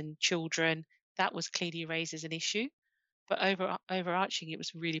 dependents and children. That was clearly raised as an issue. But overarching, it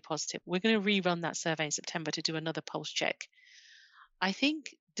was really positive. We're going to rerun that survey in September to do another pulse check. I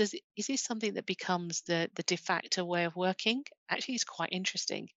think, is this something that becomes the de facto way of working? Actually, it's quite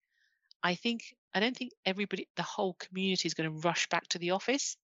interesting. I don't think the whole community is going to rush back to the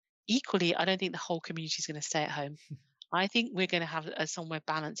office. Equally, I don't think the whole community is going to stay at home. I think we're going to have a somewhere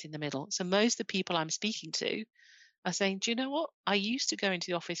balance in the middle. So most of the people I'm speaking to are saying, do you know what? I used to go into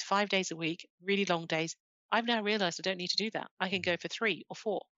the office 5 days a week, really long days. I've now realized I don't need to do that. I can go for 3 or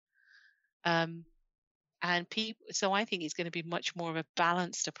 4. Um, and people, so I think it's going to be much more of a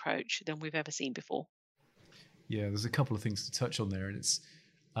balanced approach than we've ever seen before. Yeah, there's a couple of things to touch on there, and it's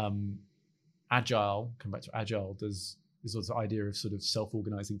um, agile. Come back to agile. There's this idea of sort of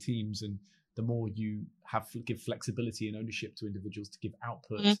self-organizing teams, and the more you give flexibility and ownership to individuals to give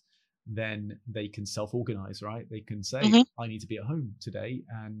output, Mm-hmm. then they can self-organize, right? They can say, Mm-hmm. I need to be at home today,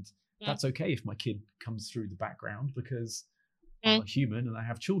 and that's okay if my kid comes through the background, because I'm Mm-hmm. a human and I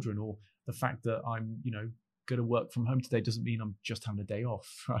have children. Or the fact that I'm, going to work from home today doesn't mean I'm just having a day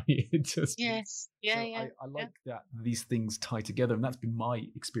off, right? It just means. Yes. Yeah. So Yeah. I Yeah. like that these things tie together, and that's been my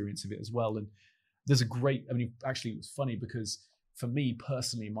experience of it as well. And there's a great, I mean, actually, it was funny because for me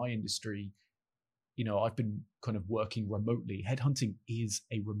personally, in my industry, I've been kind of working remotely. Headhunting is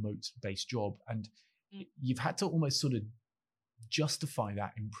a remote based job, and Mm. you've had to almost sort of justify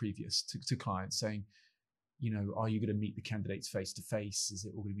that in previous to clients, saying, are you going to meet the candidates face to face? Is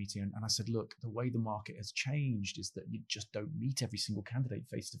it all going to be meeting? And I said, look, the way the market has changed is that you just don't meet every single candidate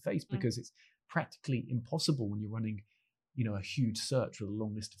face to face, because it's practically impossible when you're running, a huge search with a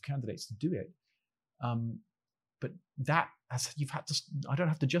long list of candidates to do it. But that, as you've had to, I don't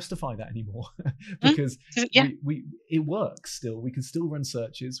have to justify that anymore Mm. because Yeah. we it works still. We can still run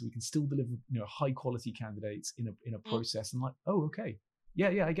searches. We can still deliver, high quality candidates in a Mm. process. And like, oh, okay,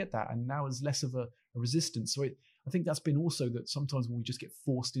 yeah, I get that. And now there's less of a resistance. So I think that's been also that sometimes when we just get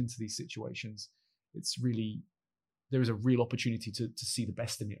forced into these situations, it's really, there is a real opportunity to see the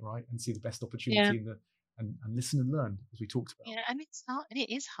best in it, right? And see the best Yeah. opportunity in and listen and learn, as we talked about. Yeah, and it's hard, and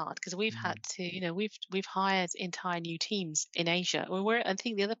it is hard because we've had Mm. to, we've hired entire new teams in Asia. I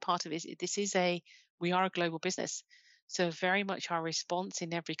think the other part of it is we are a global business, so very much our response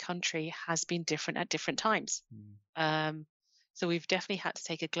in every country has been different at different times. Mm. Um, so we've definitely had to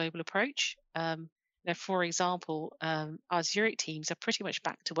take a global approach. Now, for example, our Zurich teams are pretty much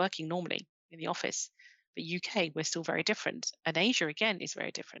back to working normally in the office, but UK, we're still very different, and Asia again is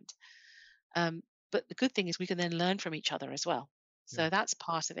very different. Um, but the good thing is we can then learn from each other as well. Yeah. So that's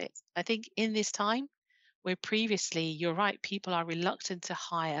part of it. I think in this time, where previously, you're right, people are reluctant to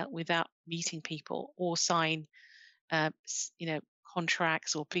hire without meeting people or sign,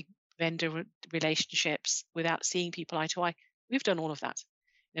 contracts or big relationships without seeing people eye to eye. We've done all of that.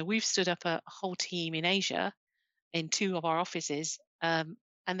 We've stood up a whole team in Asia in two of our offices, and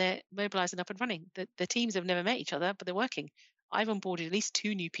they're mobilized and up and running. The teams have never met each other, but they're working. I've onboarded at least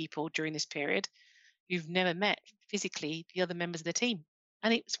two new people during this period who've never met physically the other members of the team,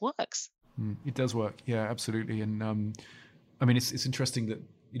 and it works. It does work, yeah, absolutely. And I mean, it's interesting that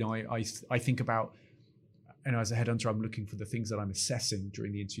I think about, as a headhunter, I'm looking for the things that I'm assessing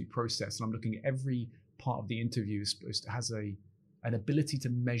during the interview process, and I'm looking at every part of the interview has an ability to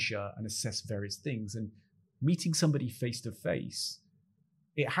measure and assess various things. And meeting somebody face to face,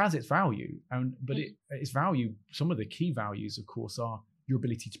 it has its value, but its value, some of the key values, of course, are your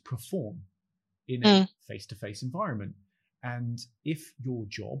ability to perform in a face to face environment. And if your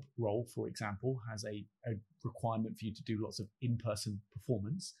job role, for example, has a requirement for you to do lots of in-person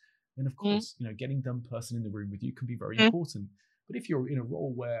performance, then of course, getting the person in the room with you can be very important. But if you're in a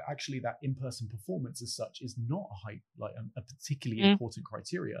role where actually that in-person performance as such is not a particularly important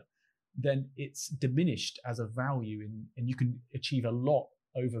criteria, then it's diminished as a value, and you can achieve a lot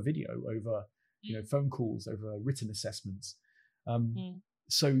over video, over phone calls, over written assessments.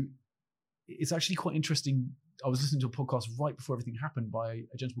 So it's actually quite interesting. I was listening to a podcast right before everything happened by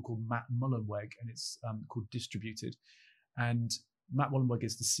a gentleman called Matt Mullenweg, and it's called Distributed. And Matt Mullenweg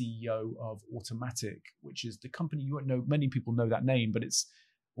is the CEO of Automattic, which is the company, you won't know, many people know that name, but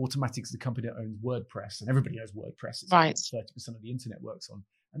Automattic is the company that owns WordPress, and everybody knows WordPress. It's right. 30% of the internet works on.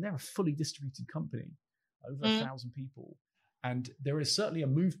 And they're a fully distributed company, over 1,000 people. And there is certainly a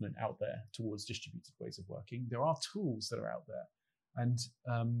movement out there towards distributed ways of working. There are tools that are out there. And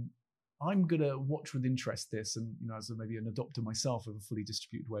I'm going to watch with interest this, and as maybe an adopter myself of a fully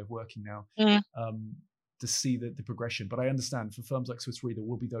distributed way of working now, to see the progression. But I understand for firms like Swiss Re, there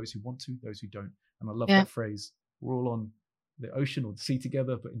will be those who want to, those who don't. And I love that phrase. We're all on the ocean or the sea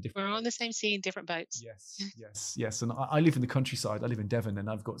together, but in different. We're on the same sea in different boats. Yes. And I live in the countryside. I live in Devon, and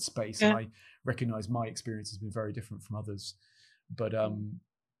I've got space, and I recognise my experience has been very different from others. But and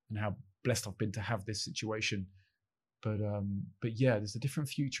how blessed I've been to have this situation. But yeah, there's a different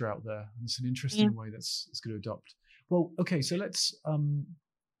future out there, and it's an interesting way it's going to adopt. Well, okay, so let's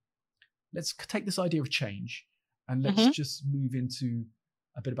take this idea of change, and let's just move into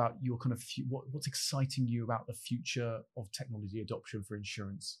a bit about your kind of what's exciting you about the future of technology adoption for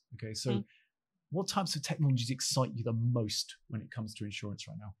insurance. Okay, so what types of technologies excite you the most when it comes to insurance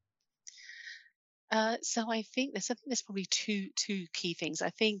right now? So I think there's probably two key things.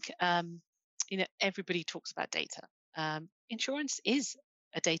 I think everybody talks about data. Insurance is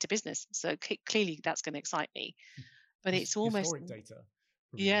a data business, so clearly that's going to excite me. But it's almost historic data.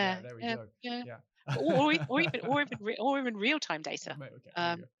 There we go. or even real-time data.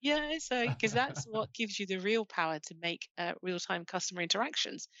 Okay, so because that's what gives you the real power to make real-time customer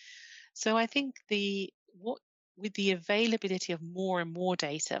interactions. So I think with the availability of more and more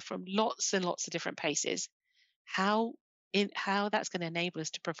data from lots and lots of different places, how that's going to enable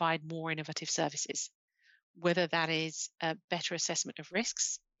us to provide more innovative services, whether that is a better assessment of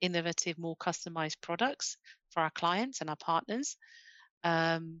risks, innovative, more customized products for our clients and our partners,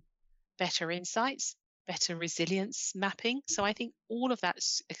 better insights, better resilience mapping. So I think all of that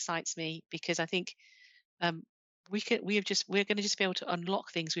excites me, because I think we're going to just be able to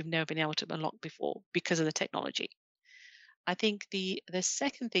unlock things we've never been able to unlock before because of the technology. I think the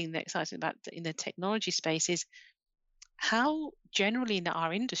second thing that excites me about in the technology space is how generally in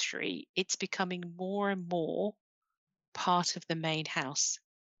our industry it's becoming more and more part of the main house.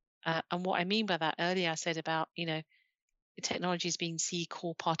 And what I mean by that, earlier I said about technology is being seen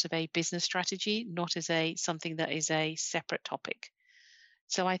core part of a business strategy, not as something that is a separate topic.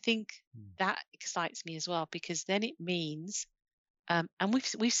 So I think that excites me as well, because then it means, and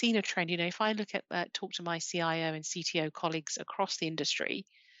we've seen a trend. If I talk to my CIO and CTO colleagues across the industry,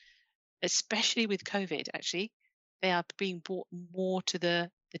 especially with COVID, actually, they are being brought more to the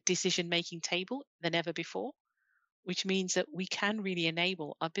decision-making table than ever before, which means that we can really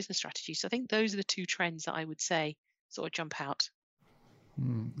enable our business strategy. So I think those are the two trends that I would say sort of jump out.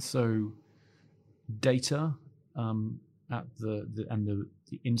 So data at the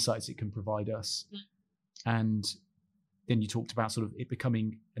insights it can provide us, and then you talked about sort of it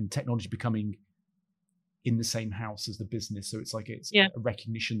becoming, and technology becoming in the same house as the business. So it's like a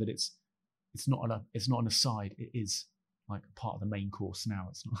recognition that it's it's not an aside. It is like a part of the main course now.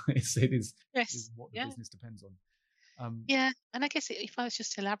 It's not. It is what the business depends on. Yeah, and I guess if I was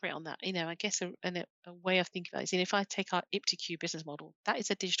just to elaborate on that, I guess a way of thinking about it is, if I take our iptiQ business model, that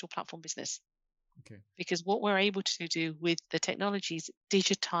is a digital platform business. Okay. Because what we're able to do with the technologies,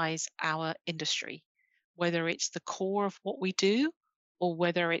 digitize our industry, whether it's the core of what we do, or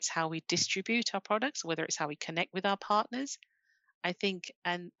whether it's how we distribute our products, whether it's how we connect with our partners. I think,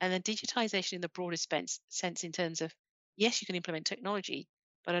 and the digitization in the broadest sense in terms of, yes, you can implement technology,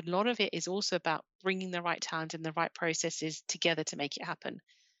 but a lot of it is also about bringing the right talent and the right processes together to make it happen,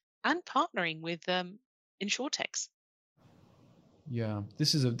 and partnering with insurtechs. Yeah,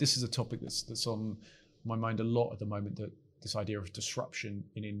 this is a topic that's on my mind a lot at the moment. That this idea of disruption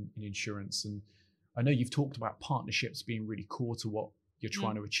in insurance, and I know you've talked about partnerships being really core to what you're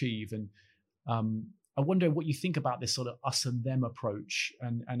trying to achieve, and I wonder what you think about this sort of us and them approach,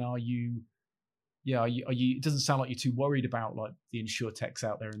 and are you? Yeah, are you? It doesn't sound like you're too worried about like the insurtechs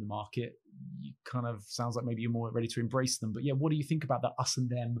out there in the market. You kind of sounds like maybe you're more ready to embrace them. But yeah, what do you think about that us and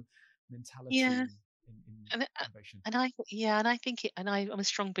them mentality? Yeah. In innovation? I'm a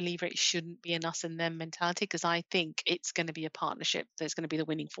strong believer it shouldn't be an us and them mentality, because I think it's going to be a partnership that's going to be the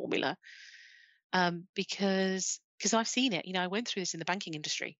winning formula. Because I've seen it. I went through this in the banking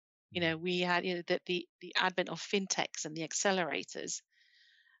industry. We had the advent of fintechs and the accelerators,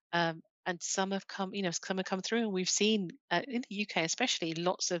 and some have come through, and we've seen in the UK especially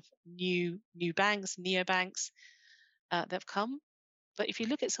lots of new banks, neobanks that have come. But if you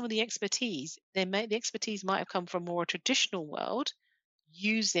look at some of the expertise, the expertise might have come from more a traditional world,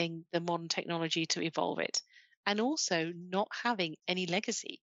 using the modern technology to evolve it, and also not having any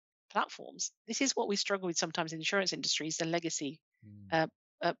legacy platforms. This is what we struggle with sometimes in the insurance industry, is the legacy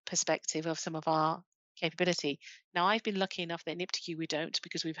perspective of some of our capability. Now, I've been lucky enough that in iptiQ we don't,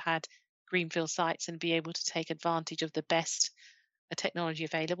 because we've had greenfield sites and be able to take advantage of the best technology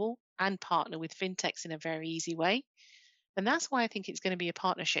available and partner with fintechs in a very easy way. And that's why I think it's going to be a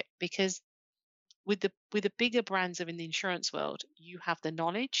partnership, because with the bigger brands in the insurance world, you have the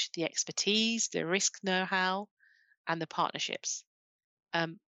knowledge, the expertise, the risk know-how, and the partnerships.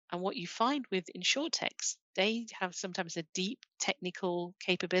 And what you find with insurtechs, they have sometimes a deep technical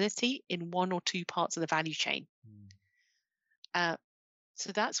capability in one or two parts of the value chain.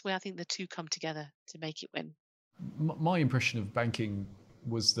 So that's where I think the two come together to make it win. My impression of banking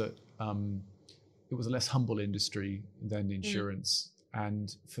was that it was a less humble industry than insurance.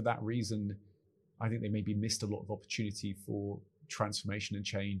 And for that reason, I think they maybe missed a lot of opportunity for transformation and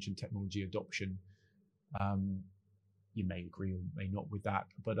change and technology adoption. You may agree or may not with that.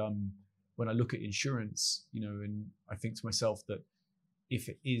 But when I look at insurance, and I think to myself that if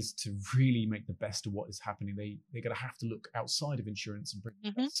it is to really make the best of what is happening, they're going to have to look outside of insurance and bring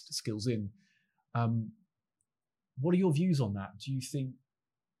the best skills in. What are your views on that? Do you think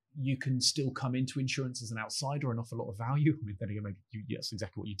you can still come into insurance as an outsider and offer a lot of value? I mean, then again, maybe that's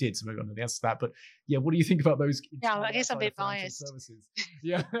exactly what you did, so maybe I don't know the answer to that. But yeah, what do you think about those? Yeah, I guess I'm a bit biased. Services?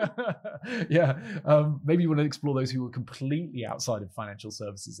 Yeah, yeah. Maybe you want to explore those who are completely outside of financial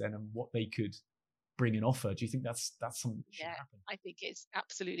services then, and what they could bring and offer. Do you think that's something that should happen? I think it's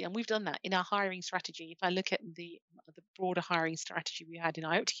absolutely, and we've done that in our hiring strategy. If I look at the broader hiring strategy we had in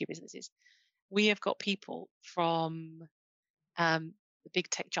our iptiQ businesses, we have got people from the big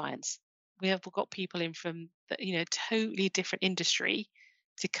tech giants. We have got people in from the, totally different industry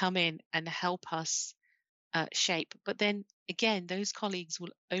to come in and help us shape. But then again, those colleagues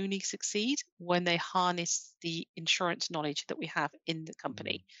will only succeed when they harness the insurance knowledge that we have in the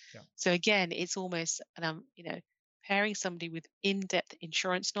company. So again, it's almost pairing somebody with in-depth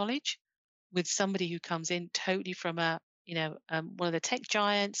insurance knowledge with somebody who comes in totally from one of the tech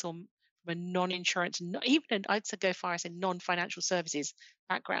giants, or from a non-insurance, I'd go far as a non-financial services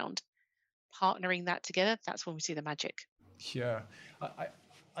background, partnering that together. That's when we see the magic. Yeah, I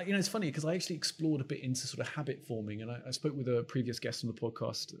it's funny because I actually explored a bit into sort of habit forming, and I spoke with a previous guest on the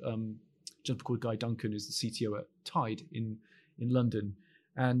podcast, a gentleman called Guy Duncan, who's the CTO at Tide in London,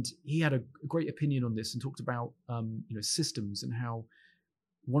 and he had a great opinion on this and talked about systems, and how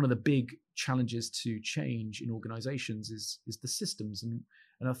one of the big challenges to change in organizations is the systems.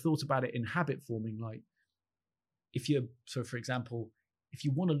 And I thought about it in habit forming, like for example, if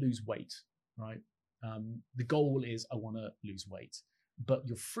you want to lose weight, right? The goal is I want to lose weight, but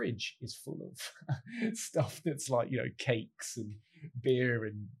your fridge is full of stuff that's like, cakes and beer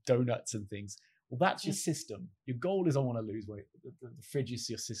and donuts and things. Well, that's your system. Your goal is I want to lose weight. The fridge is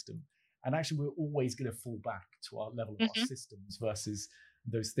your system. And actually, we're always going to fall back to our level of our systems versus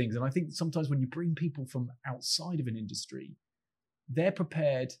those things. And I think sometimes when you bring people from outside of an industry, they're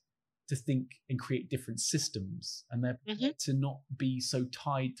prepared to think and create different systems, and they're prepared to not be so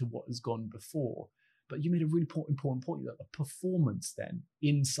tied to what has gone before. But you made a really important point that the performance then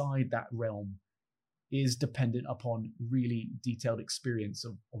inside that realm is dependent upon really detailed experience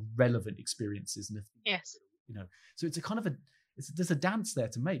of relevant experiences. And yes, so it's a kind of there's a dance there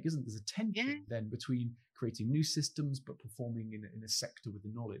to make, isn't there? There's a tension then between creating new systems but performing in a sector with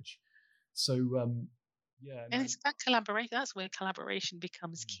the knowledge. So and it's that collaboration. That's where collaboration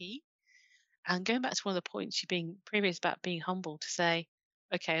becomes key. And going back to one of the points you being previous about being humble, to say,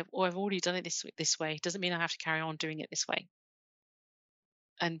 okay, I've already done it this way, doesn't mean I have to carry on doing it this way.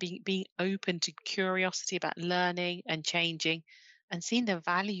 And being open to curiosity about learning and changing, and seeing the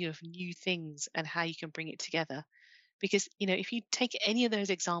value of new things and how you can bring it together. Because if you take any of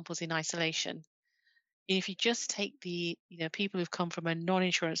those examples in isolation, if you just take the people who've come from a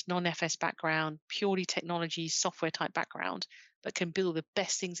non-insurance, non-FS background, purely technology, software type background, but can build the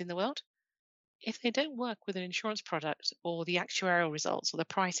best things in the world, if they don't work with an insurance product or the actuarial results or the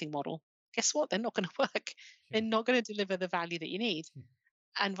pricing model, guess what? They're not going to work. They're not going to deliver the value that you need.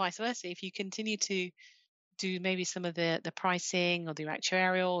 And vice versa. If you continue to do maybe some of the pricing or the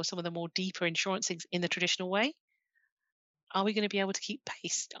actuarial or some of the more deeper insurance things in the traditional way, are we going to be able to keep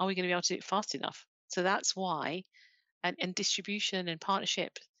pace? Are we going to be able to do it fast enough? So that's why, and distribution and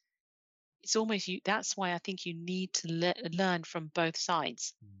partnership, it's almost that's why I think you need to learn from both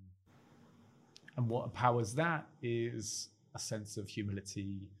sides. And what empowers that is a sense of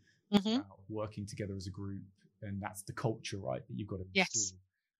humility, about working together as a group, and that's the culture, right, that you've got to instill.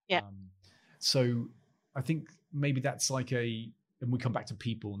 Yeah. So I think maybe that's like and we come back to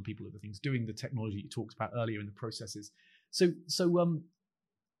people, and people are the things doing the technology you talked about earlier in the processes. So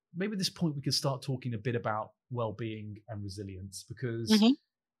maybe at this point we could start talking a bit about well-being and resilience, because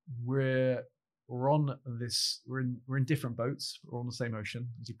we're in different boats. We're on the same ocean,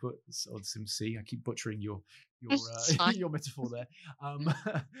 as you put, or the same sea. I keep butchering your metaphor there.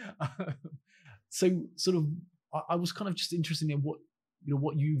 So sort of, I was kind of just interested in what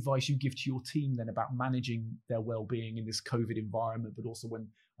advice you give to your team then about managing their well-being in this COVID environment, but also when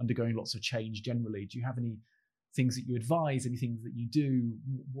undergoing lots of change generally. Do you have any things that you advise, any things that you do?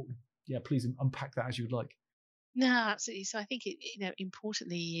 Please unpack that as you would like. No, absolutely. So I think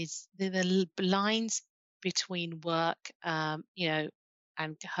importantly is the lines between work, and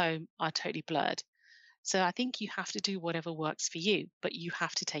home are totally blurred. So I think you have to do whatever works for you, but you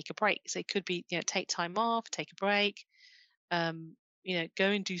have to take a break. So it could be, take time off, take a break, go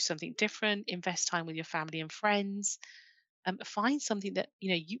and do something different, invest time with your family and friends. Find something that,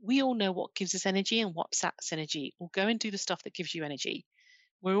 we all know what gives us energy and what saps energy, or go and do the stuff that gives you energy.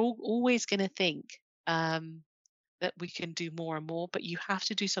 We're always going to think that we can do more and more, but you have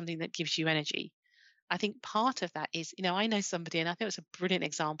to do something that gives you energy. I think part of that is, I know somebody, and I think it's a brilliant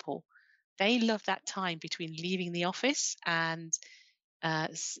example. They love that time between leaving the office and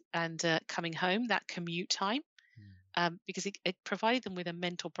coming home, that commute time. Because it provided them with a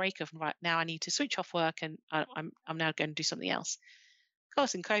mental break of, right, now I need to switch off work and I'm now going to do something else. Of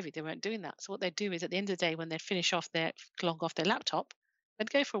course, in COVID, they weren't doing that. So what they'd do is at the end of the day, when they'd finish off log off their laptop, they'd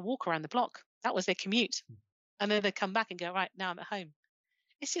go for a walk around the block. That was their commute. And then they'd come back and go, right, now I'm at home.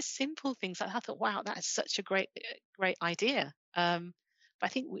 It's just simple things like that. I thought, wow, that is such a great idea. But I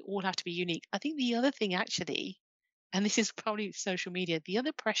think we all have to be unique. I think the other thing actually, and this is probably social media, the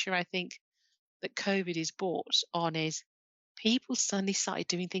other pressure I think that COVID is brought on is people suddenly started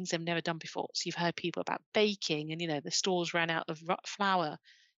doing things they've never done before. So you've heard people about baking, and the stores ran out of flour,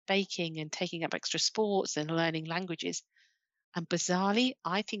 baking and taking up extra sports and learning languages. And bizarrely,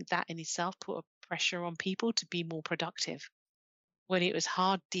 I think that in itself put a pressure on people to be more productive when it was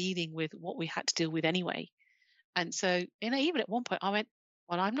hard dealing with what we had to deal with anyway. And so, even at one point I went,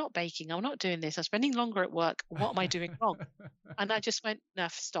 well, I'm not baking, I'm not doing this, I'm spending longer at work. What am I doing wrong? And I just went, no,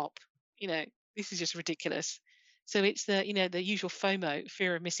 stop. This is just ridiculous. So it's the usual FOMO,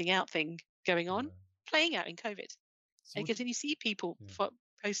 fear of missing out thing going on, playing out in COVID. Because then you see people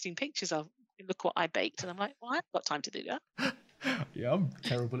posting pictures of, look what I baked. And I'm like, well, I haven't got time to do that. Yeah, I'm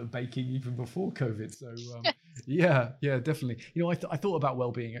terrible at baking even before COVID. So yeah, definitely. I thought about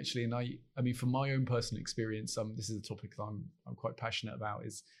well-being actually. And I mean, from my own personal experience, this is a topic that I'm quite passionate about,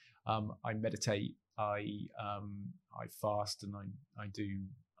 is I meditate, I fast, and I do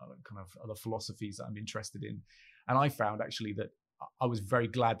kind of other philosophies that I'm interested in. And I found actually that I was very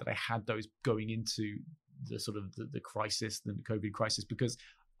glad that I had those going into the sort of the crisis, the COVID crisis, because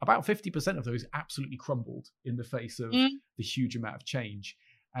about 50% of those absolutely crumbled in the face of the huge amount of change.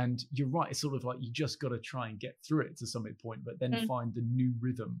 And you're right, it's sort of like you just got to try and get through it to some point, but then find the new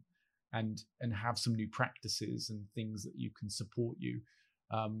rhythm and have some new practices and things that you can support you.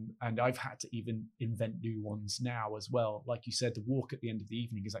 And I've had to even invent new ones now as well. Like you said, the walk at the end of the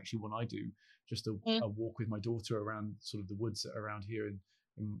evening is actually one I do, just a walk with my daughter around sort of the woods around here in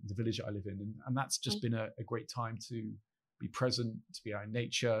the village that I live in. And that's just been a great time to be present, to be out in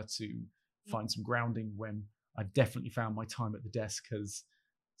nature, to find some grounding when I've definitely found my time at the desk has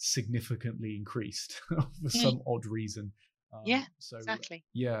significantly increased for some odd reason. So exactly.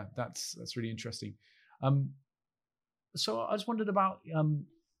 Yeah, that's really interesting. So I just wondered about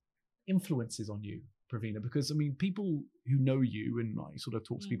influences on you, Pravina, because I mean, people who know you and I sort of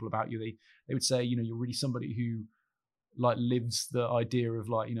talk to people about you, they would say, you're really somebody who like lives the idea of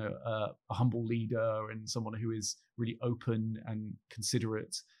like, a humble leader and someone who is really open and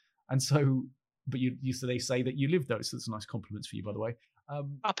considerate. And so, but so they say that you live those. So that's nice compliments for you, by the way.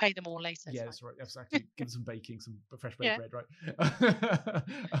 I'll pay them all later. Yeah, that's right. Exactly. Give them some baking, some fresh baked bread, right?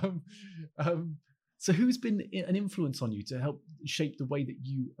 So who's been an influence on you to help shape the way that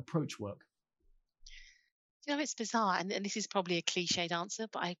you approach work? It's bizarre, and this is probably a cliched answer,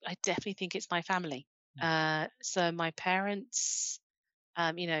 but I definitely think it's my family. So my parents,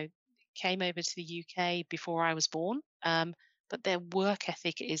 came over to the UK before I was born, but their work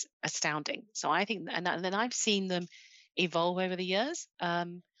ethic is astounding. So I think, and then I've seen them evolve over the years.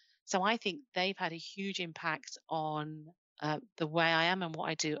 So I think they've had a huge impact on the way I am and what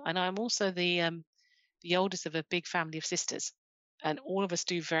I do. And I'm also the oldest of a big family of sisters, and all of us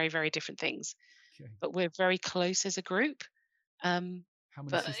do very, very different things. Okay. But we're very close as a group. How many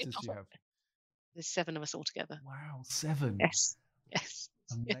sisters do you have? There's 7 of us all together. Wow, 7. Yes.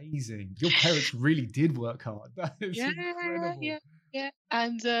 Amazing. Your parents really did work hard. That is incredible. Yeah.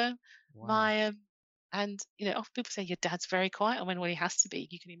 And wow. And often people say your dad's very quiet. I mean, well, he has to be.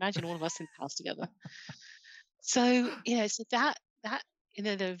 You can imagine all of us in the house together. So so that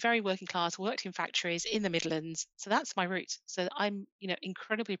they're very working class, worked in factories in the Midlands. So that's my route. So I'm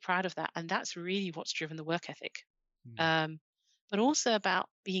incredibly proud of that, and that's really what's driven the work ethic. But also about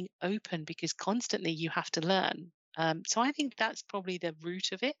being open, because constantly you have to learn. So I think that's probably the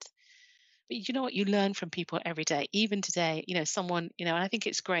root of it. But you know what? You learn from people every day. Even today, someone, and I think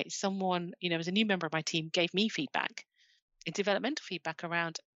it's great. Someone, as a new member of my team, gave me feedback, developmental feedback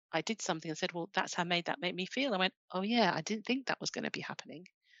around, I did something and said, well, that's how that made me feel. I went, oh yeah, I didn't think that was going to be happening.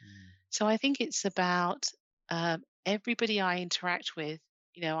 So I think it's about everybody I interact with,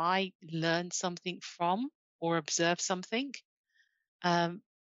 I learn something from or observe something.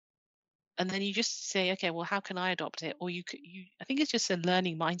 And then you just say, okay, well, how can I adopt it? Or I think it's just a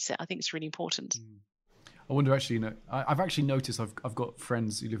learning mindset. I think it's really important. I wonder, actually, I've actually noticed I've got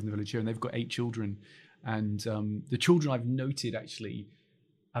friends who live in the village here, and they've got 8 children. And the children I've noted actually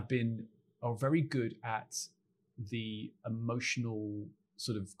are very good at the emotional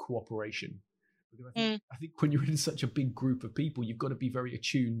sort of cooperation. Because I think when you're in such a big group of people, you've got to be very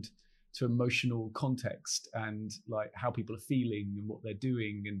attuned to emotional context and like how people are feeling and what they're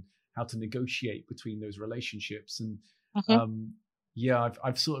doing and how to negotiate between those relationships. And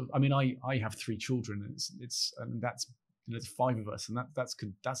I've sort of, I mean, I have 3 children, and and that's there's 5 of us, and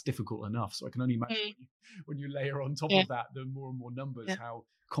that's difficult enough. So I can only imagine when you layer on top of that the more and more numbers, how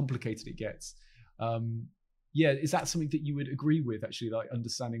complicated it gets. Is that something that you would agree with, actually, like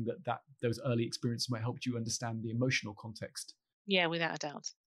understanding that those early experiences might help you understand the emotional context? Yeah, without a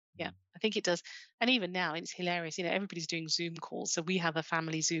doubt. Yeah, I think it does. And even now, it's hilarious. Everybody's doing Zoom calls. So we have a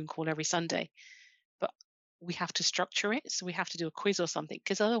family Zoom call every Sunday, but we have to structure it. So we have to do a quiz or something,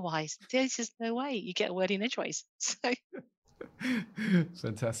 because otherwise there's just no way you get a word in edgeways. So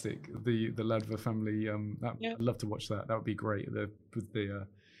fantastic. The Ladver family. I'd love to watch that. That would be great. The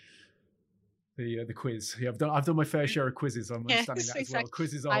quiz. Yeah, I've done my fair share of quizzes. I'm understanding that as well.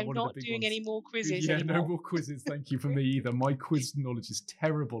 Quizzes are one of the big ones. I'm not doing any more quizzes. Yeah, anymore. No more quizzes. Thank you for me either. My quiz knowledge is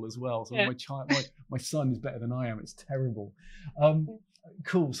terrible as well. So my son is better than I am. It's terrible.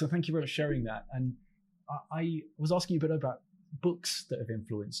 Cool. So thank you very much for sharing that. And I was asking you a bit about books that have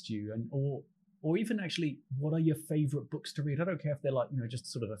influenced you, and or even actually, what are your favorite books to read? I don't care if they're like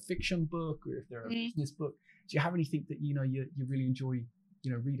just sort of a fiction book or if they're a business book. Do you have anything that you really enjoy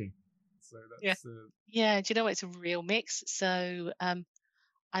reading? So that's do you know what? It's a real mix. So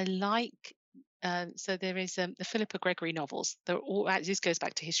I like so there is the Philippa Gregory novels. They're all, this goes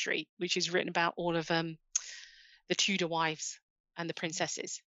back to history, which is written about all of the Tudor wives and the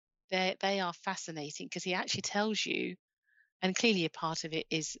princesses. They are fascinating, because he actually tells you, and clearly a part of it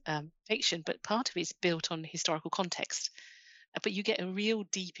is fiction, but part of it is built on historical context. But you get a real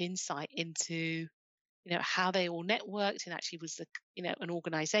deep insight into how they all networked, and actually was an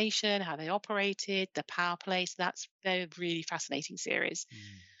organization, how they operated, the power play. So they're really fascinating series.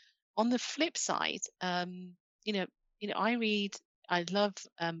 On the flip side, I I love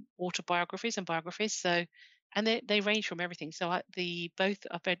autobiographies and biographies. So, and they range from everything. So I've read both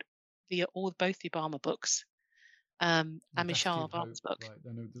the Obama books, and Michelle Give Hope, Obama's book. right?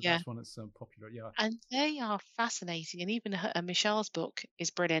 I know Yeah, that's one that's popular. Yeah. and they are fascinating. And even Michelle's book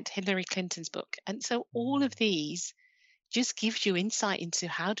is brilliant. Hillary Clinton's book, and so all of these just gives you insight into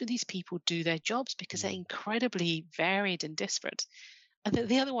how do these people do their jobs, because they're incredibly varied and disparate. And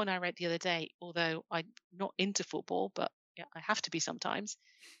the other one I read the other day, although I'm not into football, but yeah, I have to be sometimes,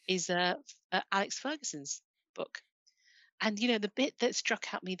 is Alex Ferguson's book. And the bit that struck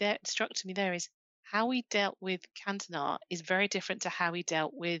to me there is how he dealt with Cantona is very different to how he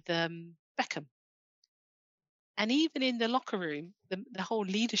dealt with Beckham. And even in the locker room, the whole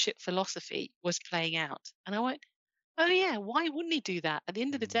leadership philosophy was playing out. And I went, oh yeah, why wouldn't he do that? At the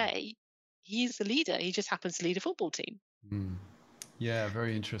end of the day, he's the leader. He just happens to lead a football team. Yeah,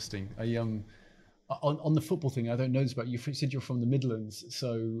 very interesting. On the football thing, I don't know this about you. You said you're from the Midlands,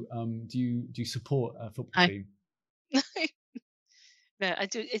 so do you support a football team? No, I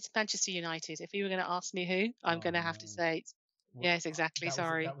do. It's Manchester United. If you were going to ask me who, I'm going to have to say it's yes, exactly.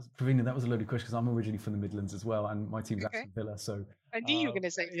 Sorry. Pravina, that was a loaded question because I'm originally from the Midlands as well, and my team's Aston Villa. So I knew you were going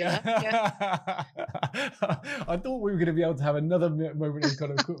to say Villa. Yeah. I thought we were going to be able to have another moment of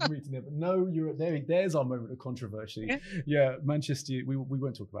kind of meeting there, but no, you're there. There's our moment of controversy. Yeah, Manchester. We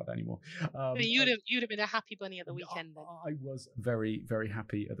won't talk about that anymore. You'd have been a happy bunny at the weekend then. I was very, very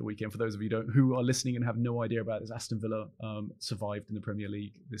happy at the weekend. For those of you who are listening and have no idea about this, Aston Villa survived in the Premier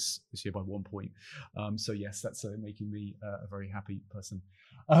League this year by 1 point. So yes, that's making me a very happy person.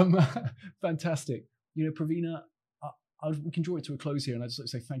 Fantastic. Pravina, we can draw it to a close here, and I'd just like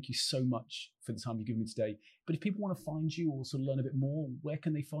to say thank you so much for the time you've given me today. But if people want to find you or sort of learn a bit more, where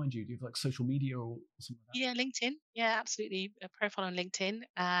can they find you? Do you have like social media or something like that? Yeah, LinkedIn. Yeah, absolutely. A profile on LinkedIn,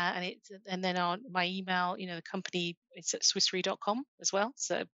 and then on my email, the company, it's at swissre.com as well.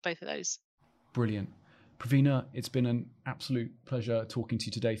 So both of those. Brilliant. Pravina, it's been an absolute pleasure talking to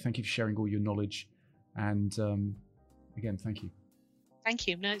you today. Thank you for sharing all your knowledge, and again, thank you. Thank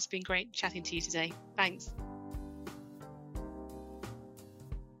you. No, it's been great chatting to you today. Thanks.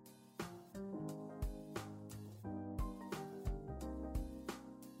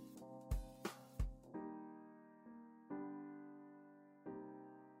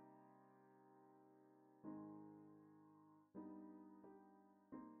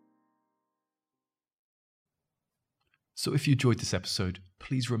 So if you enjoyed this episode,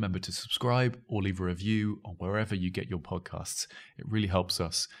 please remember to subscribe or leave a review on wherever you get your podcasts. It really helps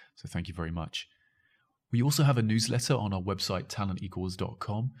us, so thank you very much. We also have a newsletter on our website,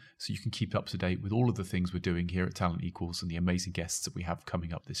 talentequals.com, so you can keep up to date with all of the things we're doing here at Talent Equals and the amazing guests that we have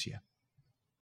coming up this year.